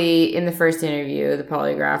eventually in the first interview, the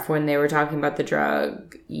polygraph, when they were talking about the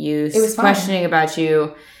drug use, it was questioning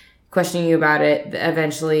you about it,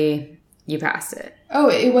 eventually you passed it. Oh,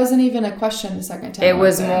 it wasn't even a question the second time. It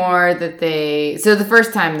was more that so the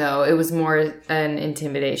first time though, it was more an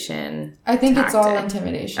intimidation I think tactic. It's all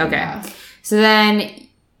intimidation. Okay. Yeah. So then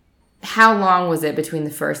how long was it between the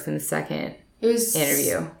first and the second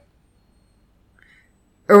interview?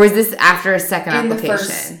 Or was this after a second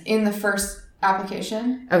application? In the first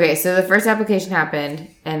application. Okay, so the first application happened,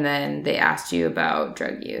 and then they asked you about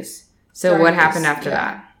drug use. So what happened after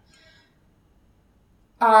that?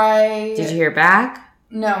 Did you hear back?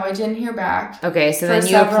 No, I didn't hear back. Okay, so then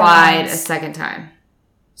you applied a second time.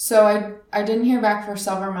 So I didn't hear back for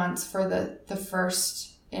several months for the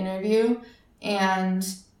first interview, and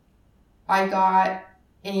I got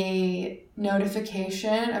a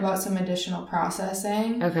notification about some additional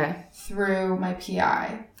processing through my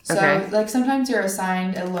PI. So like sometimes you're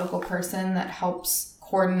assigned a local person that helps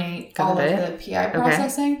coordinate all of the PI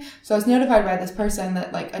processing. Okay. So I was notified by this person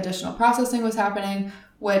that like additional processing was happening,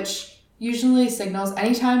 which usually signals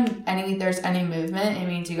anytime there's any movement, it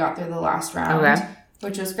means you got through the last round,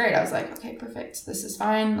 which was great. I was like, okay, perfect. This is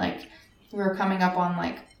fine. Like we were coming up on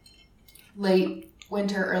like late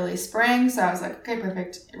winter, early spring. So I was like, okay,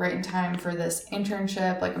 perfect. Right in time for this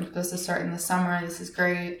internship. Like I'm supposed to start in the summer. This is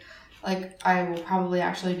great. Like I will probably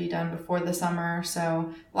actually be done before the summer.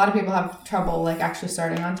 So a lot of people have trouble like actually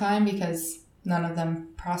starting on time because none of them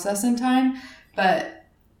process in time. But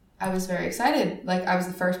I was very excited. Like I was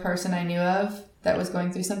the first person I knew of that was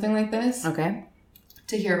going through something like this. Okay.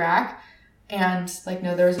 To hear back and like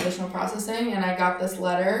know there was additional processing. And I got this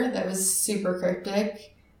letter that was super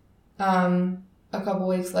cryptic a couple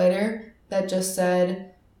weeks later that just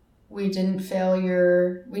said, we didn't fail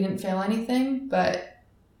anything, but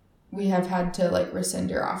we have had to like rescind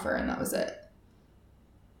your offer, and that was it.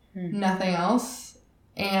 Nothing else.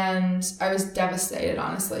 And I was devastated,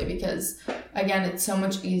 honestly, because again, it's so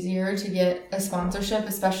much easier to get a sponsorship,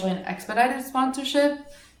 especially an expedited sponsorship,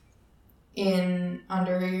 in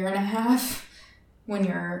under a year and a half when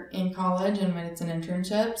you're in college and when it's an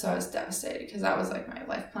internship. So I was devastated because that was like my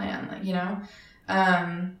life plan, like,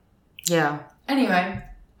 Yeah. Anyway,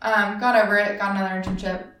 got over it, got another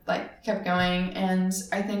internship, like kept going, and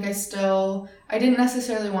I think I didn't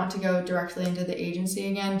necessarily want to go directly into the agency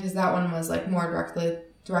again, because that one was like more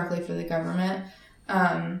directly for the government.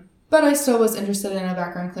 But I still was interested in a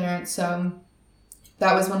background clearance, so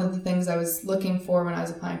that was one of the things I was looking for when I was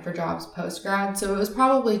applying for jobs post-grad. So it was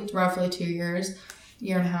probably roughly 2 years,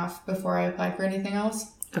 year and a half before I applied for anything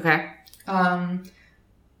else. Okay.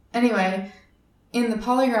 Anyway, in the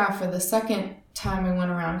polygraph for the second time I went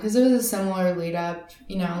around, because it was a similar lead up,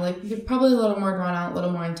 you know, like probably a little more drawn out, a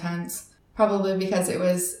little more intense, probably because it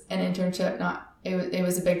was an internship, it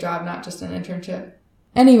was a big job, not just an internship.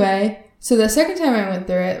 Anyway, so the second time I went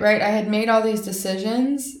through it, right, I had made all these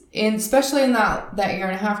decisions, and especially in that year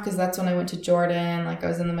and a half, because that's when I went to Jordan, like I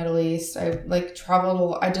was in the Middle East, I like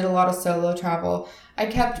traveled, I did a lot of solo travel. I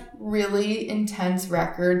kept really intense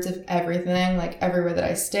records of everything, like everywhere that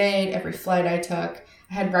I stayed, every flight I took.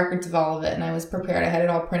 I had records of all of it, and I was prepared. I had it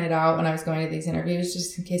all printed out when I was going to these interviews,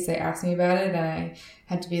 just in case they asked me about it, and I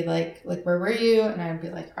had to be like, where were you? And I'd be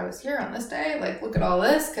like, I was here on this day, like, look at all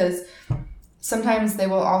this, because sometimes they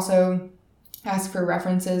will also ask for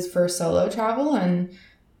references for solo travel, and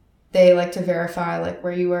they like to verify like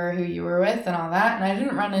where you were, who you were with, and all that. And I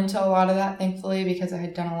didn't run into a lot of that, thankfully, because I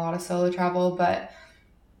had done a lot of solo travel, but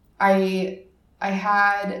I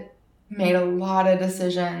had made a lot of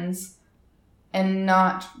decisions and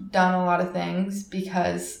not done a lot of things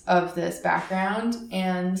because of this background.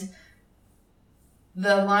 And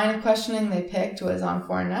the line of questioning they picked was on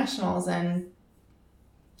foreign nationals, and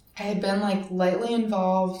I had been like lightly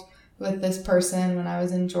involved with this person when I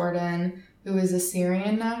was in Jordan who was a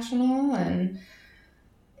Syrian national, and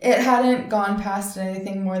it hadn't gone past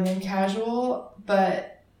anything more than casual,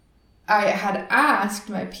 but I had asked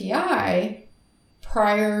my PI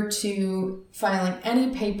prior to filing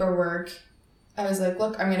any paperwork. I was like,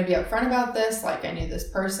 look, I'm going to be upfront about this. Like, I knew this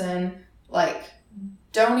person. Like,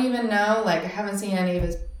 don't even know. Like, I haven't seen any of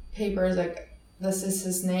his papers. Like, this is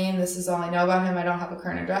his name. This is all I know about him. I don't have a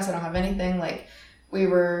current address. I don't have anything. Like, we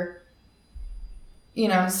were, you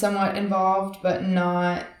know, somewhat involved, but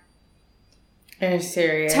not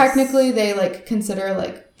serious. Technically, they, like, consider,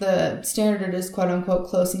 like, the standard is quote-unquote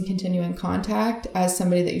close and continuing contact as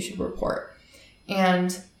somebody that you should report.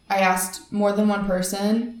 And I asked more than one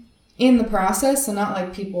person in the process, so not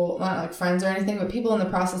like people, not like friends or anything, but people in the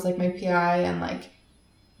process, like my PI and like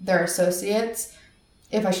their associates,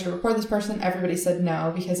 if I should report this person. Everybody said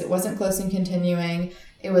no, because it wasn't close and continuing.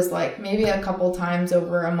 It was like maybe a couple times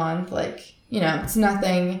over a month, like, you know, it's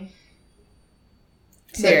nothing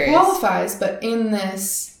serious that qualifies. But in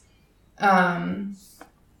this,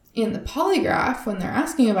 in the polygraph, when they're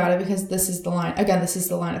asking about it, because this is the line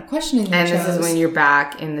of questioning. And this is when you're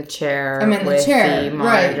back in the chair. I'm in with the chair, the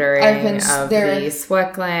monitoring of the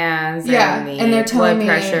sweat glands and the blood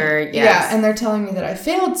pressure. Yes. Yeah, and they're telling me that I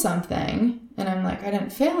failed something, and I'm like, I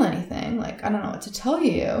didn't fail anything. Like, I don't know what to tell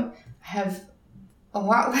you. I have a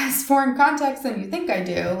lot less foreign contacts than you think I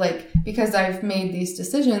do, like, because I've made these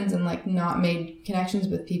decisions and, like, not made connections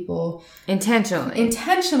with people intentionally.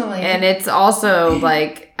 And it's also,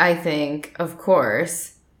 like, I think, of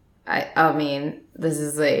course, I mean, this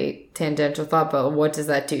is a tangential thought, but what does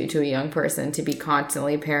that do to a young person to be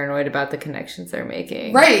constantly paranoid about the connections they're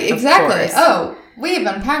making? Right, exactly. Oh, we've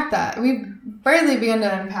unpacked that. We've barely begun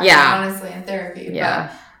to unpack that, honestly, in therapy.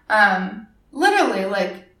 Yeah. But, literally,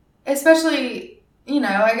 like, especially, you know,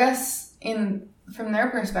 I guess from their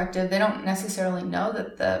perspective, they don't necessarily know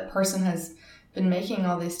that the person has been making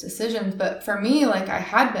all these decisions. But for me, like, I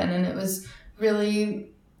had been, and it was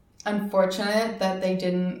really unfortunate that they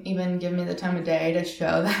didn't even give me the time of day to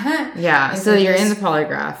show that. Yeah. So you're in the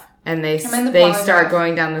polygraph, and they start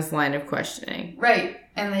going down this line of questioning. Right.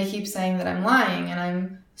 And they keep saying that I'm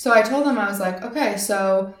lying, so I told them, I was like, okay,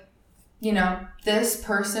 so, you know, this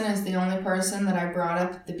person is the only person that I brought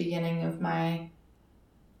up at the beginning of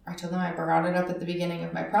I told them I brought it up at the beginning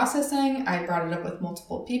of my processing. I brought it up with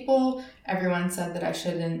multiple people. Everyone said that I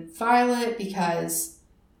shouldn't file it because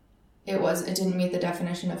it didn't meet the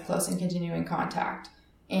definition of close and continuing contact.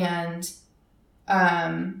 And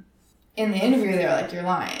in the interview, they were like, you're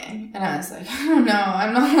lying. And I was like, oh, no,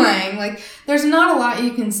 I'm not lying. Like, there's not a lot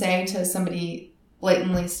you can say to somebody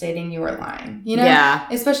blatantly stating you are lying, you know? Yeah.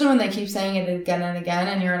 Especially when they keep saying it again and again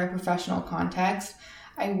and you're in a professional context.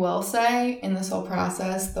 I will say, in this whole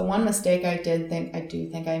process, the one mistake I do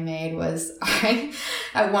think I made was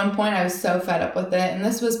at one point I was so fed up with it, and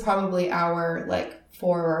this was probably hour like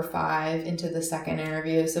 4 or 5 into the second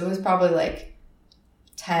interview, so it was probably like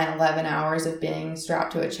 10, 11 hours of being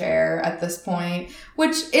strapped to a chair at this point,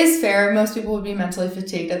 which is fair. Most people would be mentally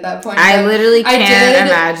fatigued at that point. I literally can't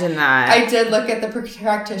imagine that. I did look at the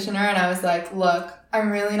practitioner and I was like, look,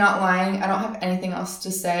 I'm really not lying. I don't have anything else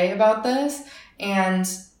to say about this. And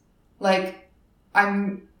like,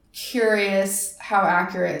 I'm curious how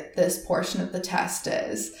accurate this portion of the test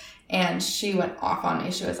is. And she went off on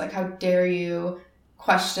me. She was like, how dare you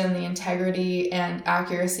question the integrity and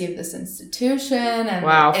accuracy of this institution and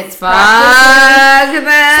its practices. So honestly,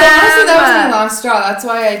 that was my long straw. That's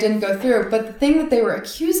why I didn't go through. But the thing that they were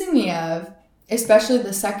accusing me of, especially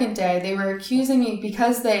the second day, they were accusing me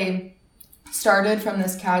because they started from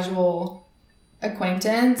this casual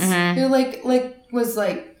acquaintance who was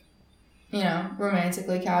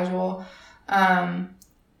romantically casual.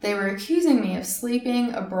 They were accusing me of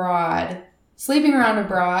sleeping around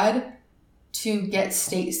abroad to get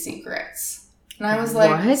state secrets. And I was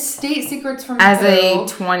like, what? State secrets from as who? A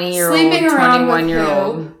 20-year-old,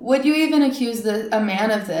 21-year-old. Would you even accuse a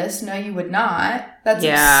man of this? No, you would not. That's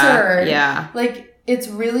absurd. Yeah. Like, it's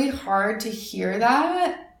really hard to hear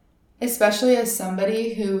that, especially as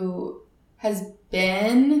somebody who has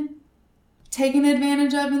been taken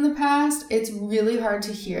advantage of in the past. It's really hard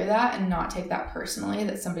to hear that and not take that personally,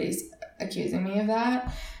 that somebody's accusing me of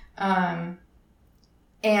that.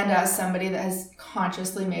 And as somebody that has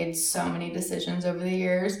consciously made so many decisions over the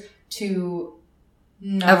years to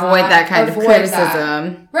avoid that kind of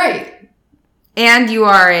criticism. Right. And you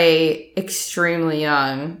are a extremely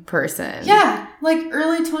young person. Yeah, like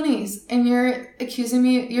early 20s. And you're accusing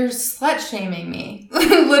me, you're slut-shaming me.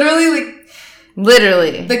 Literally.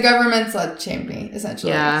 The government slut-shamed me,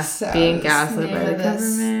 essentially. Yeah, so being gaslit by the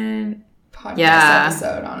government. Podcast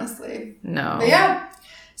episode, honestly. No. But yeah.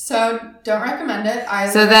 So, don't recommend it.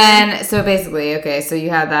 So basically, okay, so you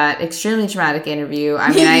had that extremely traumatic interview.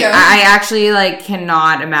 I mean, I actually,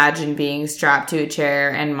 cannot imagine being strapped to a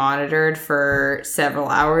chair and monitored for several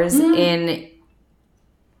hours in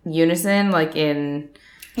unison, in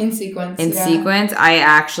sequence. Sequence, I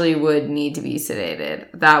actually would need to be sedated.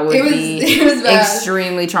 That would be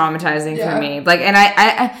extremely traumatizing for me. And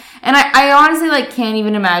I honestly, can't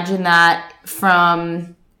even imagine that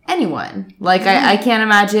from anyone. I can't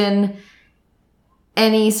imagine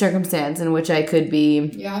any circumstance in which I could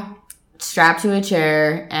be strapped to a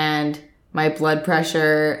chair and my blood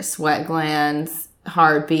pressure, sweat glands,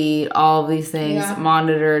 heartbeat, all of these things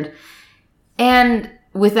monitored, and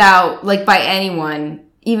without by anyone,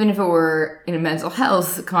 even if it were in a mental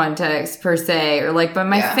health context per se, or by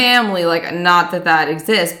my family, not that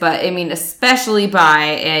exists, but I mean especially by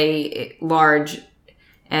a large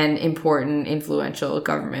and important, influential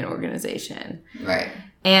government organization. Right.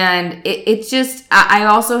 And it's just, I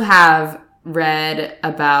also have read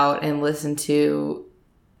about and listened to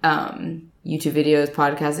YouTube videos,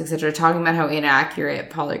 podcasts, etc., talking about how inaccurate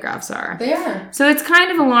polygraphs are. They are. So it's kind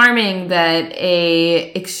of alarming that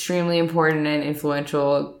a extremely important and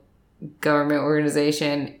influential government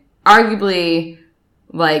organization, arguably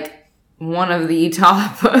one of the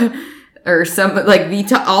top, or some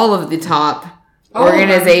all of the top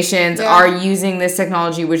organizations are using this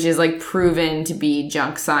technology, which is proven to be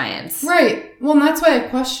junk science. Right. Well, and that's why I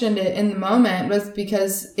questioned it in the moment, was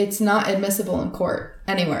because it's not admissible in court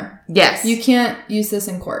anywhere. Yes. You can't use this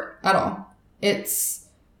in court at all.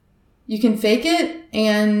 You can fake it,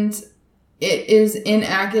 and it is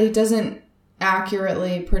inaccurate. It doesn't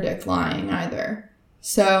accurately predict lying either.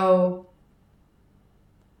 So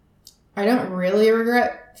I don't really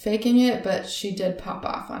regret faking it, but she did pop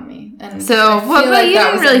off on me. And so, but you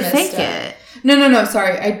didn't really fake it. No,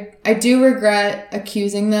 sorry. I do regret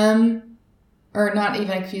accusing them, or not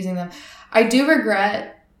even accusing them. I do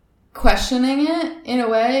regret questioning it in a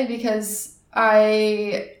way, because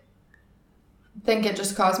I think it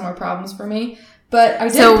just caused more problems for me. But I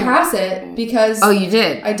did pass it because... Oh, you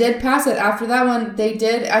did? I did pass it. After that one, they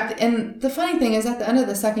did... and the funny thing is, at the end of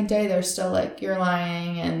the second day, they're still you're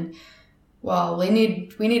lying, and... well, we need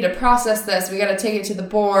to process this. We got to take it to the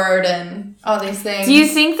board and all these things. Do you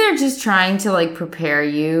think they're just trying to prepare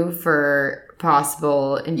you for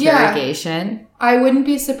possible interrogation? Yeah. I wouldn't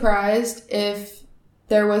be surprised if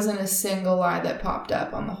there wasn't a single lie that popped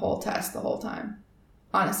up on the whole test the whole time.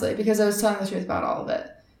 Honestly, because I was telling the truth about all of it.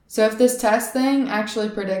 So if this test thing actually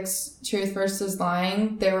predicts truth versus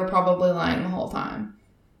lying, they were probably lying the whole time.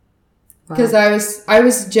 Because I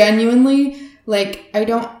was genuinely... I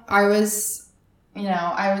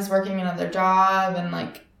was working another job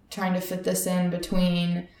and trying to fit this in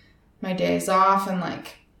between my days off, and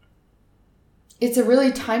it's a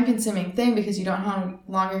really time consuming thing because you don't know how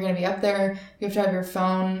long you're going to be up there. You have to have your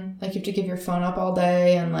phone, you have to give your phone up all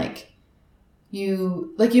day, and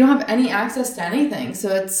you don't have any access to anything.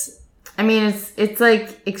 So it's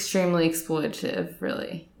like extremely exploitative,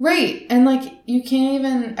 really. Right. And like you can't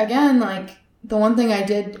even, again, like the one thing I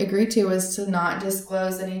did agree to was to not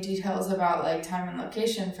disclose any details about like time and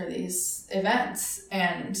location for these events.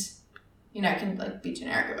 And, I can like be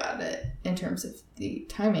generic about it in terms of the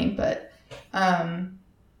timing, but,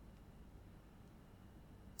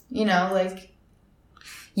 like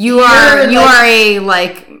you are a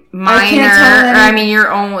like minor.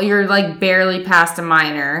 You're like barely past a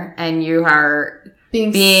minor, and you are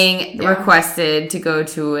being requested to go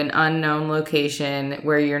to an unknown location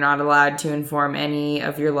where you're not allowed to inform any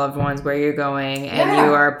of your loved ones where you're going, and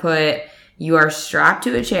you are strapped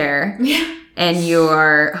to a chair, and you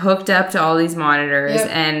are hooked up to all these monitors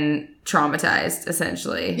and traumatized,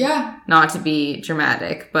 essentially. Yeah. Not to be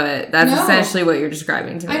dramatic, but that's essentially what you're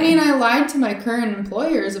describing to me. I mean, I lied to my current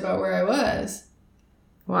employers about where I was.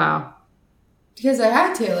 Wow. Because I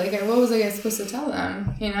had to. Like, what was I supposed to tell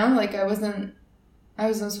them? Like, I wasn't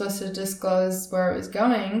supposed to disclose where I was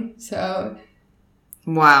going, so...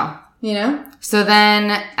 Wow. So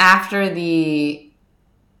then, after the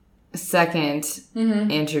second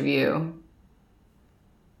interview,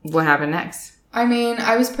 what happened next? I mean,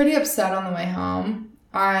 I was pretty upset on the way home.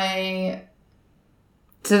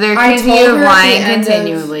 So they're accusing you of lying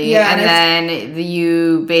continually, and then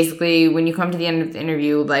you basically, when you come to the end of the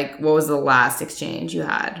interview, like, what was the last exchange you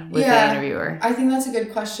had with the interviewer? I think that's a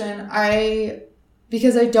good question.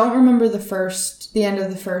 Because I don't remember the end of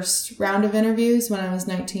the first round of interviews when I was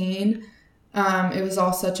 19. It was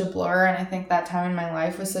all such a blur, and I think that time in my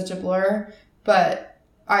life was such a blur. But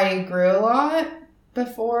I grew a lot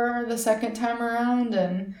before the second time around,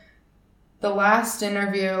 and the last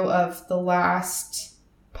interview of the last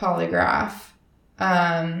polygraph,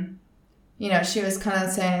 she was kind of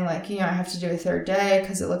saying, like, I have to do a third day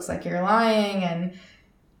because it looks like you're lying, and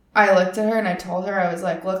I looked at her and I told her, I was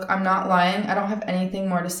like, look, I'm not lying. I don't have anything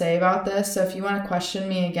more to say about this. So if you want to question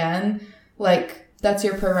me again, like, that's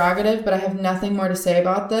your prerogative, but I have nothing more to say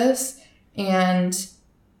about this. And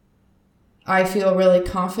I feel really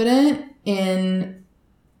confident in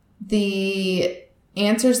the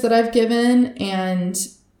answers that I've given, and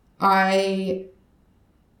I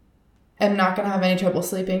am not going to have any trouble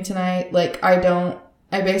sleeping tonight. Like, I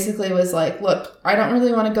basically was like, look, I don't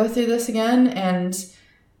really want to go through this again, and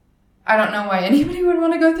I don't know why anybody would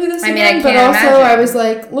want to go through this again, but also imagine. I was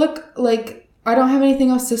like, look, like, I don't have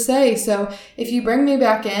anything else to say, so if you bring me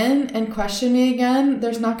back in and question me again,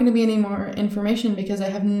 there's not going to be any more information because I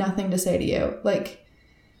have nothing to say to you. Like,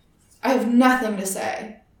 I have nothing to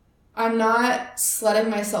say. I'm not slutting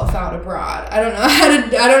myself out abroad. I don't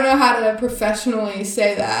know how to professionally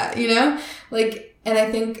say that, Like, and I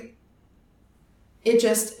think it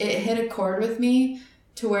hit a chord with me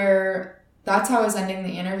to where that's how I was ending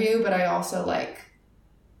the interview, but I also, like,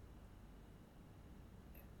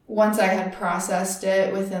 once I had processed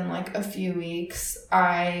it within, like, a few weeks,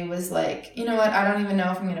 I was like, you know what, I don't even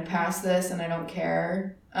know if I'm going to pass this, and I don't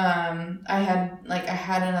care. I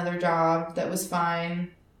had another job that was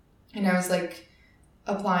fine, and I was, like,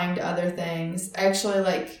 applying to other things. I actually,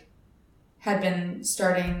 like, had been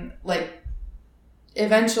starting, like,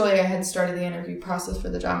 eventually I had started the interview process for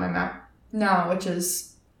the job I'm at now, which is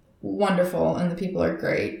wonderful, and the people are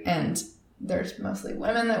great, and there's mostly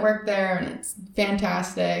women that work there, and it's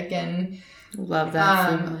fantastic, and love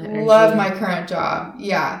that. Love my current job.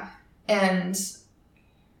 Yeah. And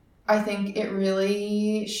I think it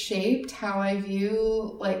really shaped how I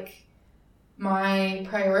view, like, my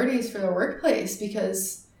priorities for the workplace,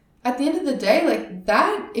 because at the end of the day, like,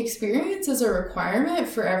 that experience is a requirement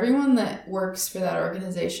for everyone that works for that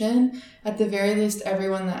organization. At the very least,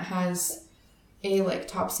 everyone that has a, like,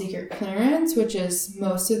 top secret clearance, which is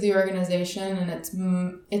most of the organization, and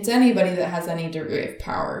it's anybody that has any degree of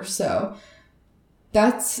power. So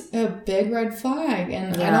that's a big red flag,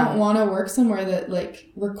 and I don't want to work somewhere that,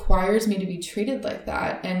 like, requires me to be treated like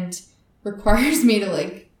that and requires me to,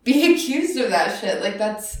 like, be accused of that shit. Like,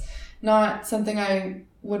 that's not something I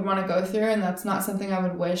would want to go through, and that's not something I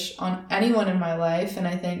would wish on anyone in my life. And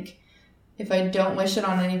I think if I don't wish it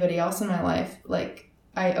on anybody else in my life, like,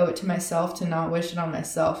 I owe it to myself to not wish it on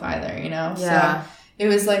myself either, Yeah. So it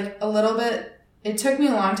was, like, a little bit, it took me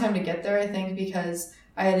a long time to get there, I think, because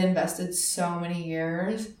I had invested so many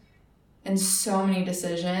years and so many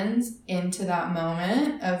decisions into that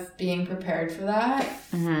moment of being prepared for that.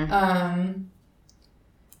 Mm-hmm.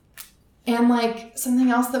 And, like,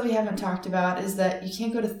 something else that we haven't talked about is that you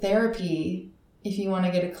can't go to therapy if you want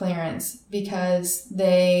to get a clearance, because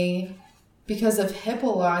of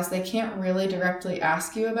HIPAA laws, they can't really directly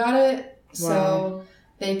ask you about it. Wow. So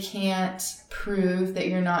they can't prove that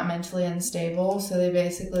you're not mentally unstable. So they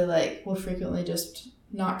basically like will frequently just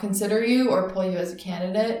not consider you or pull you as a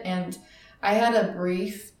candidate. And I had a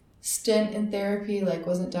brief stint in therapy, like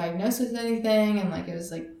wasn't diagnosed with anything. And like it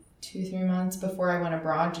was like 2-3 months before I went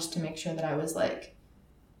abroad just to make sure that I was like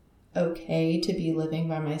okay to be living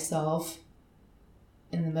by myself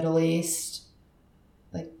in the Middle East.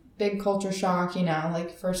 Like big culture shock, you know,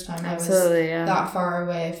 like first time I was that far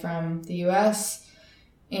away from the US.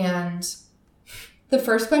 And the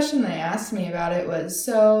first question they asked me about it was,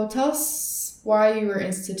 so tell us why you were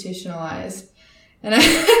institutionalized. And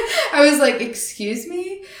I was like, excuse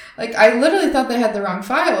me? Like, I literally thought they had the wrong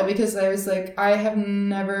file because I was like, I have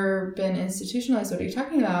never been institutionalized. What are you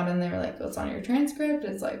talking about? And they were like, well, it's on your transcript.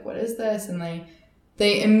 It's like, what is this? And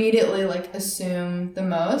they immediately like assume the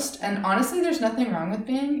most. And honestly, there's nothing wrong with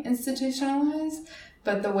being institutionalized.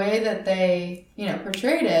 But the way that they, you know,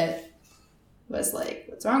 portrayed it was like,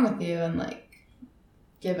 what's wrong with you? And like,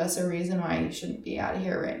 give us a reason why you shouldn't be out of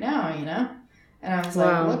here right now, you know? And I was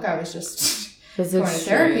like, look, I was just going to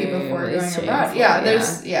therapy before going abroad.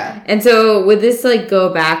 Yeah, And so would this like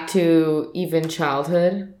go back to even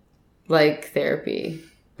childhood, like therapy,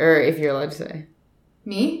 or if you're allowed to say?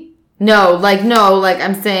 Me? No,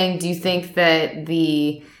 I'm saying, do you think that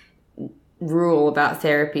the rule about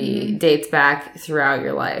therapy dates back throughout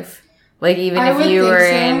your life? Like, even if you were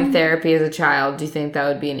in therapy as a child, do you think that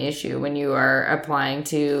would be an issue when you are applying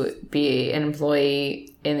to be an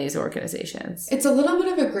employee in these organizations? It's a little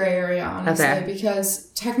bit of a gray area, honestly,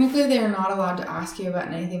 because technically they are not allowed to ask you about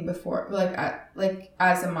anything before, like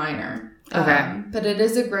as a minor. Okay. But it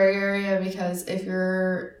is a gray area because if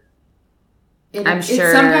you're... I'm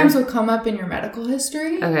sure it sometimes will come up in your medical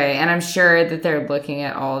history. Okay, and I'm sure that they're looking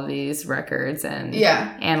at all of these records and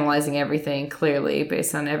analyzing everything clearly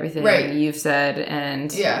based on everything you've said. And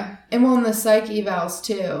and well, in the psych evals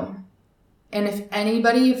too. And if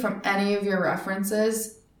anybody from any of your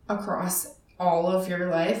references across all of your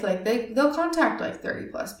life, like they'll contact like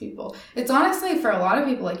 30 plus people. It's honestly, for a lot of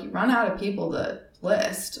people, like you run out of people to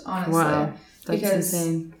list, honestly. Wow, that's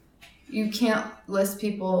insane. You can't list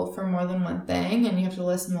people for more than one thing, and you have to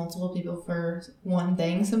list multiple people for one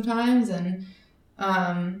thing sometimes. And,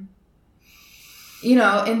 you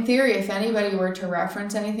know, in theory, if anybody were to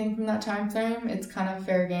reference anything from that time frame, it's kind of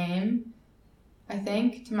fair game, I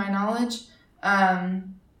think, to my knowledge.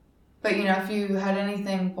 But, you know, if you had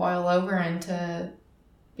anything boil over into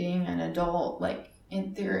being an adult, like,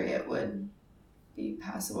 in theory, it would be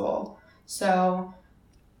passable. So...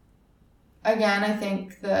 Again, I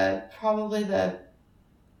think probably the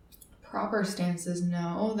proper stance is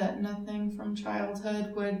no, that nothing from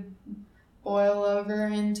childhood would boil over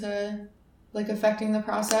into like affecting the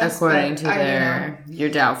process. According to you're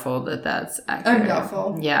doubtful that that's accurate. I'm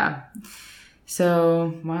doubtful. Yeah.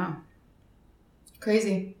 So, wow.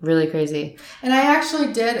 Crazy. Really crazy. And I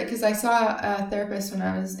actually did, because I saw a therapist when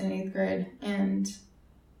I was in 8th grade, and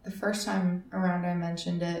the first time around I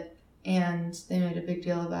mentioned it, and they made a big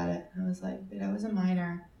deal about it. And I was like, dude, I was a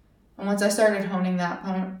minor. And once I started honing that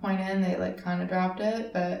point in, they like kind of dropped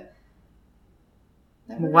it, but...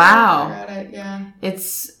 Wow. It. Yeah.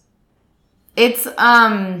 It's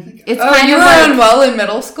kind you of were unwell in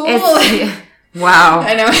middle school? Wow.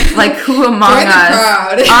 I know. Like, who among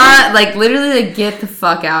us? Like, literally, like, get the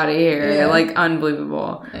fuck out of here. Yeah. Like,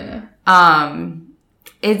 unbelievable. Yeah.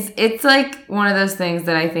 It's like one of those things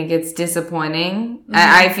that I think it's disappointing. Mm-hmm.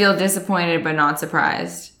 I feel disappointed but not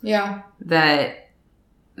surprised. Yeah. That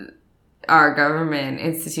our government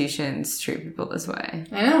institutions treat people this way.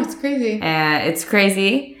 I know, it's crazy. It's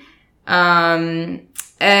crazy. And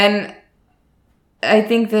I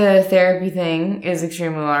think the therapy thing is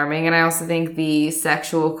extremely alarming. And I also think the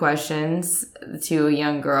sexual questions to a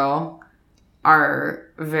young girl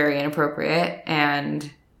are very inappropriate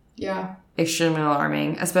and extremely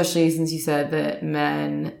alarming, especially since you said that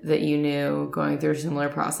men that you knew going through a similar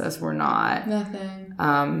process were not. Nothing.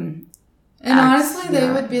 And honestly, they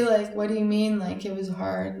would be like, what do you mean, like, it was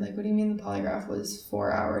hard? Like, what do you mean the polygraph was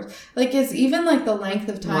 4 hours? Like, it's even, like, the length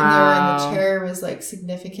of time they were in the chair was, like,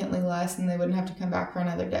 significantly less, and they wouldn't have to come back for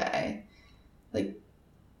another day. Like,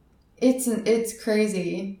 it's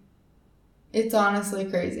crazy. It's honestly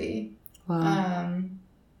crazy. Wow.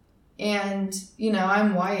 And, you know,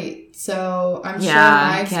 I'm white, so I'm sure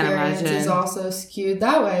my experience is also skewed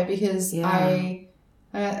that way, because I,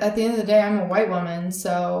 at the end of the day, I'm a white woman,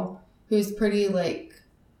 so... who's pretty, like,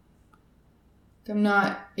 I'm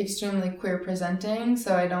not extremely queer presenting,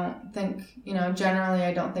 so I don't think, you know, generally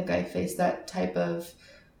I don't think I face that type of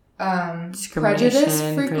prejudice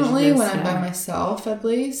frequently when I'm by myself, at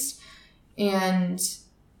least. And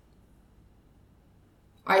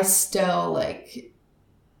I still, like,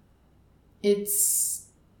 it's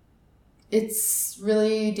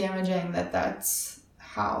really damaging that that's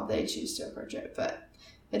how they choose to approach it. But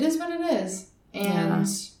it is what it is. And,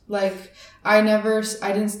 like, I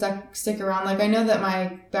didn't stick around. Like, I know that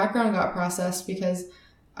my background got processed because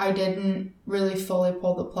I didn't really fully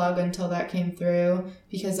pull the plug until that came through,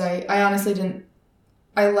 because I honestly didn't.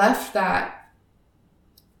 I left that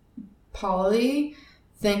poly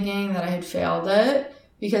thinking that I had failed it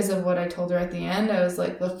because of what I told her at the end. I was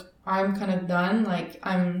like, look, I'm kind of done. Like,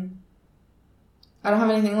 I don't have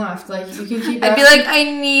anything left. Like, you can keep I'd be like, I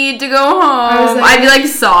need to go home. I'd be like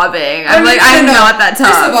sobbing. I'm not that tough.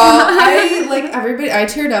 First of all, I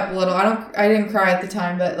teared up a little. I didn't cry at the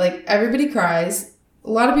time, but like everybody cries. A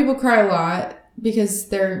lot of people cry a lot because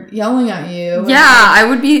they're yelling at you. Yeah, I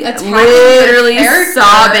would be literally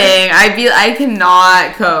sobbing. I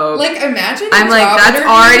cannot cope. Like, imagine. I'm like, that's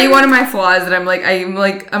already one of my flaws. That I'm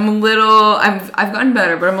a little. I've gotten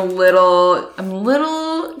better, but I'm a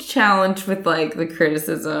little challenged with like the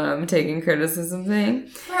taking criticism thing,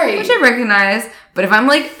 right? Which I recognize. But if I'm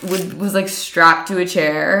like was like strapped to a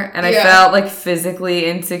chair and I felt like physically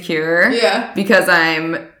insecure, because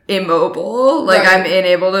I'm immobile, like I'm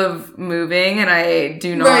unable to moving and I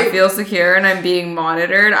do not feel secure and I'm being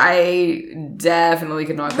monitored, I definitely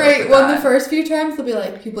could not cope with that. The first few times they'll be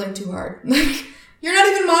like, you blink too hard. Like, you're not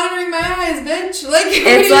even monitoring my eyes, bitch. Like,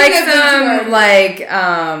 it's like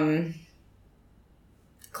some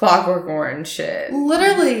Clockwork Orange shit.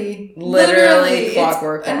 Literally Clockwork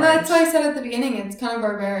Orange. And that's why I said at the beginning, it's kind of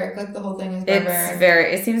barbaric. Like, the whole thing is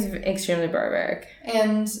barbaric. It seems extremely barbaric.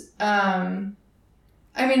 And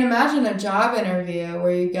I mean, imagine a job interview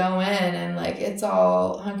where you go in and, like, it's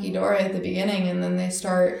all hunky-dory at the beginning and then they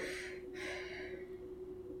start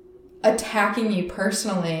attacking you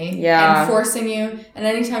personally and forcing you. And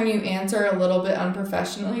anytime you answer a little bit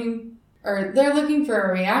unprofessionally, or they're looking for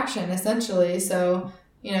a reaction, essentially. So,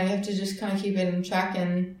 you know, you have to just kind of keep it in check.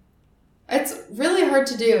 And it's really hard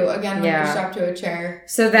to do, again, when you're strapped to a chair.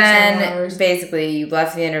 So then, basically, you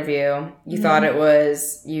left the interview. You thought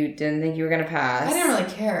you didn't think you were going to pass. I didn't really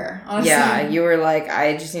care, honestly. Yeah, you were like,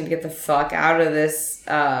 I just need to get the fuck out of this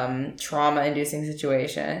trauma-inducing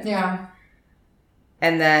situation. Yeah.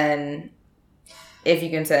 And then, if you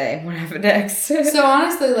can say, what happened next? So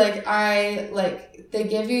honestly, they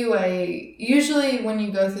give you usually when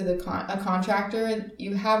you go through a contractor,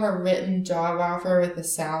 you have a written job offer with a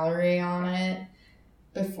salary on it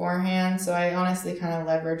beforehand. So I honestly kind of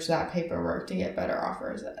leveraged that paperwork to get better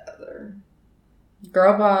offers at other.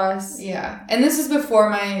 Girl boss. Yeah. And this is before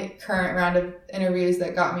my current round of interviews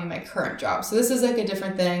that got me my current job. So this is like a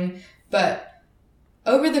different thing. But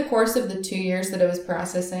over the course of the 2 years that I was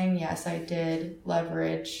processing, yes, I did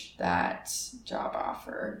leverage that job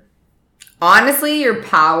offer. Honestly, your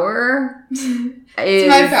power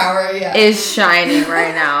is shining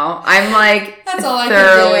right now. I'm like that's all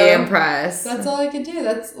thoroughly impressed. That's all I could do.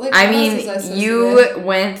 That's like, I mean, you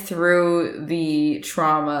went through the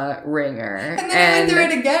trauma ringer and then I went through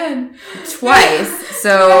it again twice.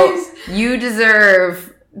 So you deserve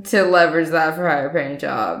to leverage that for a higher paying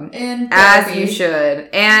job. And as you should.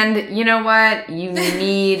 And you know what? You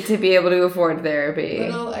need to be able to afford therapy. A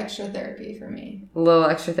little extra therapy for me. A little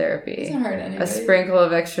extra therapy. Doesn't hurt anybody. A sprinkle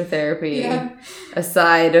of extra therapy. Yeah. A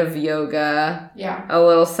side of yoga. Yeah. A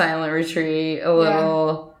little silent retreat. A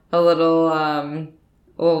little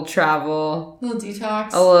travel. A little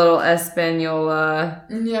detox. A little Española.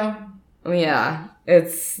 Yeah. Yeah.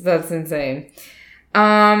 That's insane.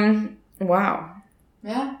 Wow.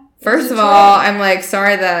 Yeah. First of all, I'm like,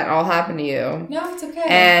 sorry that all happened to you. No, it's okay.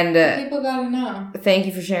 And people gotta know. Thank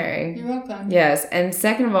you for sharing. You're welcome. Yes. And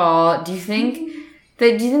second of all, do you think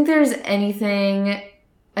there's anything,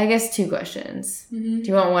 I guess 2 questions. Mm-hmm. Do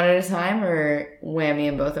you want one at a time or whammy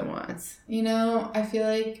them both at once? You know, I feel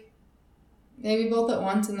like maybe both at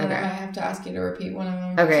once and then I have to ask you to repeat one of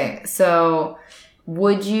them. Okay. So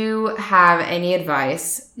would you have any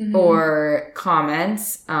advice or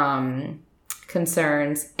comments,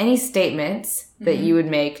 concerns, any statements that you would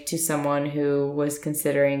make to someone who was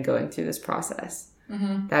considering going through this process?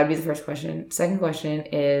 That would be the first question. Second question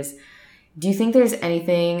is, do you think there's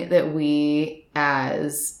anything that we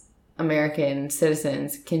as American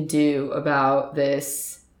citizens can do about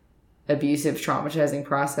this abusive, traumatizing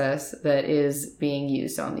process that is being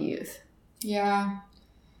used on the youth? Yeah.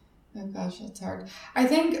 Oh gosh, that's hard. I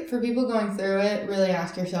think for people going through it, really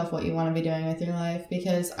ask yourself what you want to be doing with your life,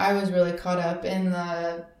 because I was really caught up in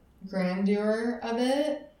the grandeur of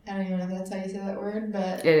it. I don't even know if that's how you say that word,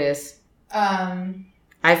 but it is.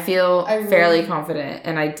 I feel fairly confident,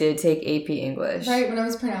 and I did take AP English. Right, when I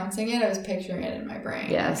was pronouncing it, I was picturing it in my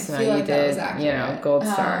brain. Yes, I feel like that was accurate. You know, gold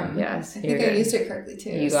star. Yes, I think I used it correctly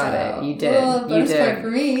too. You got it. You did. Bonus point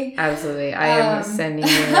for me. Absolutely. I am sending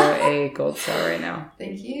you a gold star right now.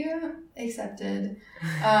 Thank you. Accepted.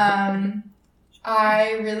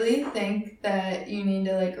 I really think that you need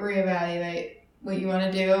to like reevaluate what you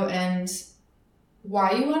want to do and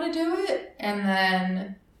why you want to do it, and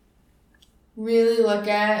then really look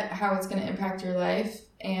at how it's going to impact your life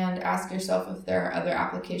and ask yourself if there are other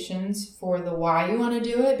applications for the why you want to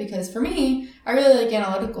do it. Because for me, I really like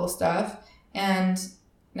analytical stuff, and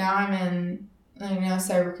now I'm in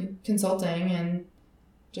cyber consulting and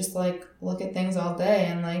just like look at things all day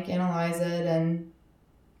and like analyze it and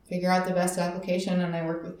figure out the best application. And I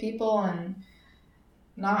work with people and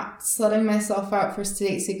not slutting myself out for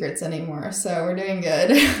state secrets anymore. So we're doing good.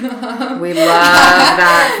 We love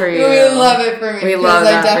that for you. We love it for me. We love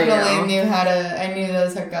that I definitely I knew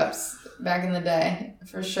those hookups back in the day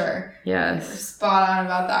for sure. Yes. We're spot on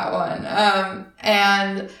about that one.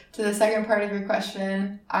 And to the second part of your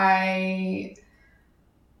question, I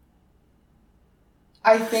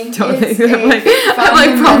think don't it's think I'm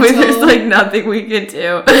like probably there's like nothing we could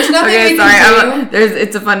do. There's nothing we can do.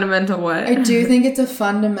 It's a fundamental what? I do think it's a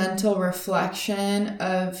fundamental reflection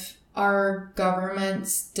of our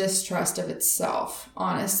government's distrust of itself,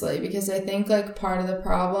 honestly, because I think like part of the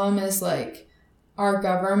problem is like our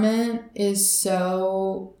government is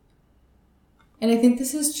so, and I think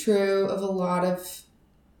this is true of a lot of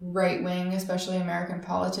right wing, especially American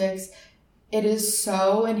politics. It is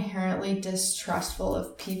so inherently distrustful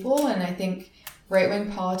of people, and I think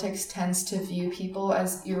right-wing politics tends to view people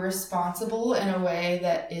as irresponsible in a way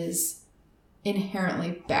that is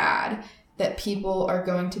inherently bad, that people are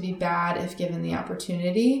going to be bad if given the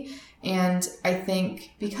opportunity. And I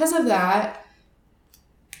think because of that,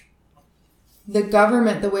 the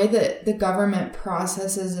way that the government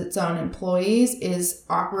processes its own employees is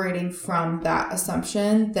operating from that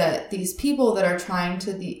assumption that these people that are trying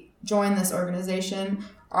to join this organization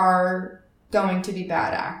are going to be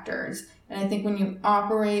bad actors. And I think when you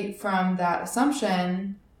operate from that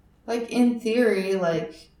assumption, like in theory,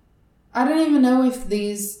 like I don't even know if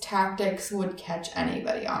these tactics would catch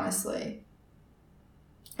anybody, honestly.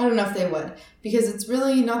 I don't know if they would, because it's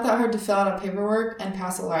really not that hard to fill out a paperwork and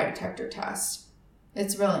pass a lie detector test.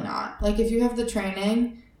 It's really not. Like if you have the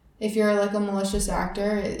training, if you're like a malicious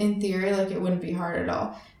actor, in theory, like it wouldn't be hard at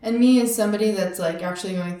all. And me as somebody that's like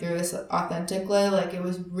actually going through this authentically, like it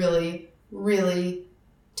was really, really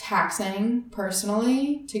taxing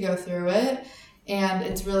personally to go through it. And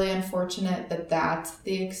it's really unfortunate that that's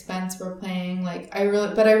the expense we're paying. Like I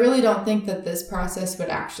really don't think that this process would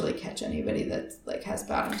actually catch anybody that's like has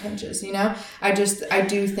bad intentions, you know? I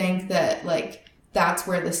do think that like that's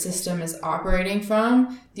where the system is operating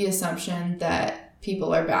from, the assumption that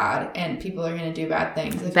people are bad and people are going to do bad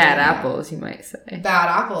things. Bad apples, you might say. Bad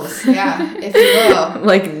apples, yeah, if you will.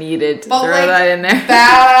 Like needed to throw that in there.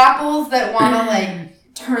 Bad apples that want to like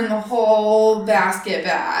turn the whole basket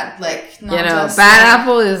bad. Like, not just bad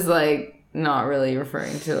apple is like not really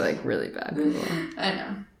referring to like really bad people. I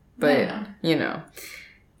know. But,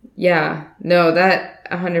 yeah, no, that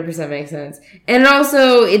 100% makes sense. And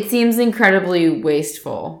also, it seems incredibly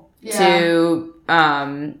wasteful to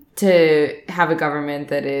have a government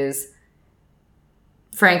that is,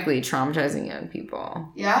 frankly, traumatizing young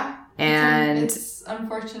people. Yeah. And it's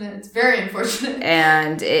unfortunate. It's very unfortunate.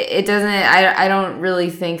 And it doesn't, I don't really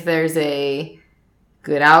think there's a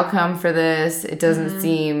good outcome for this. It doesn't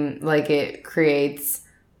seem like it creates,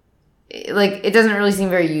 like, it doesn't really seem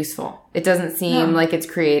very useful. It doesn't seem like it's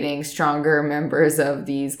creating stronger members of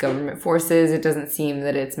these government forces. It doesn't seem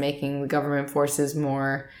that it's making the government forces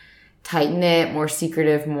more tight-knit, more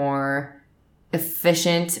secretive, more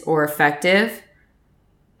efficient or effective.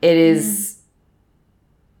 It is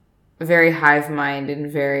very hive mind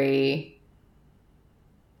and very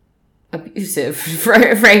abusive,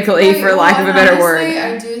 frankly, for lack of a better word.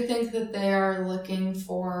 I do think that they are looking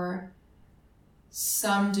for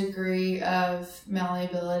some degree of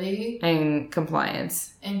malleability and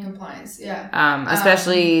compliance. Yeah.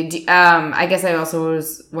 Especially, I guess I also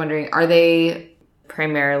was wondering, are they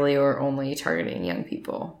primarily or only targeting young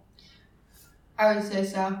people? I would say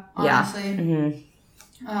so, honestly. Yeah.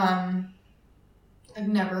 Mm-hmm. I've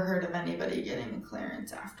never heard of anybody getting a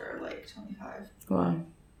clearance after like 25. Wow.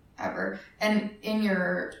 Ever. And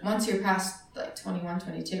once you're past like 21,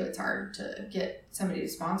 22, it's hard to get somebody to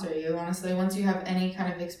sponsor you. Honestly, once you have any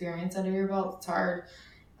kind of experience under your belt, it's hard.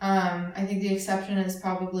 I think the exception is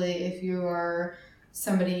probably if you are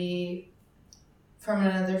somebody from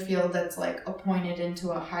another field that's like appointed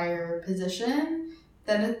into a higher position,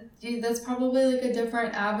 then that's probably like a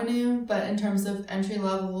different avenue. But in terms of entry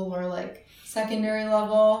level or like secondary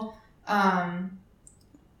level,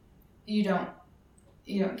 you don't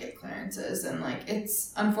get clearances. And like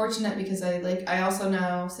it's unfortunate because I also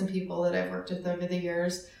know some people that I've worked with over the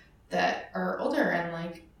years that are older and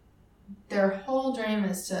like their whole dream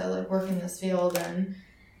is to like work in this field, and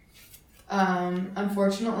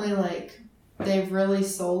unfortunately like they've really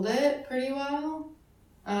sold it pretty well,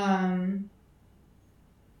 and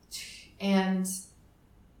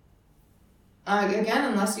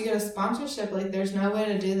again, unless you get a sponsorship, like there's no way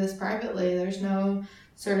to do this privately. There's no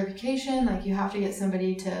certification. Like you have to get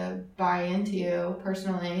somebody to buy into you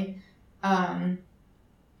personally.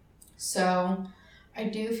 So I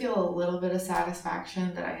do feel a little bit of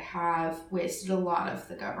satisfaction that I have wasted a lot of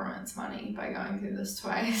the government's money by going through this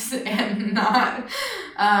twice and not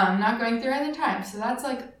going through other times. So that's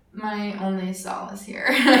like my only solace here,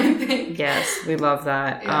 I think. Yes, we love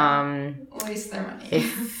that. Yeah. Waste their money.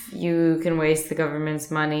 If you can waste the government's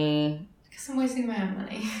money, because I'm wasting my own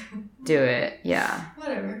money. Do it. Yeah.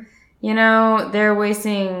 Whatever. You know, they're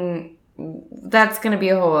wasting. That's going to be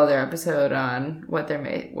a whole other episode on what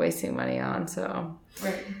they're wasting money on. So.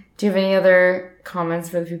 Right. Do you have any other comments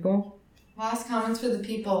for the people? Last comments for the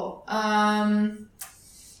people. Go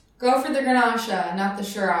for the Grenache, not the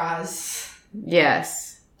Shiraz.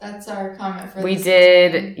 Yes. That's our comment for we this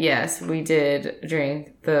did. season. Yes, we did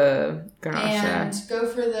drink the Grenache. And go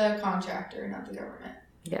for the contractor, not the government.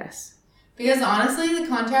 Yes. Because honestly, the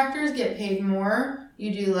contractors get paid more.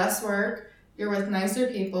 You do less work. You're with nicer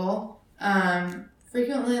people.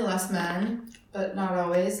 Frequently less men, but not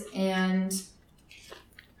always. And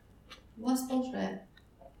less bullshit.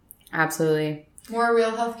 Absolutely. More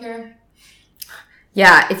real healthcare.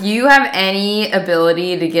 Yeah, if you have any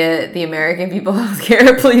ability to get the American people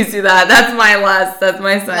healthcare, please do that. That's my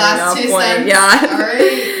signing off point. Cents. Yeah. All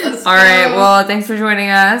right. Let's All go. right. Well, thanks for joining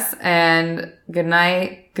us, and good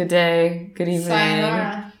night, good day, good evening.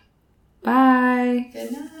 Sayonara. Bye.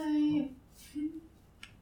 Good night.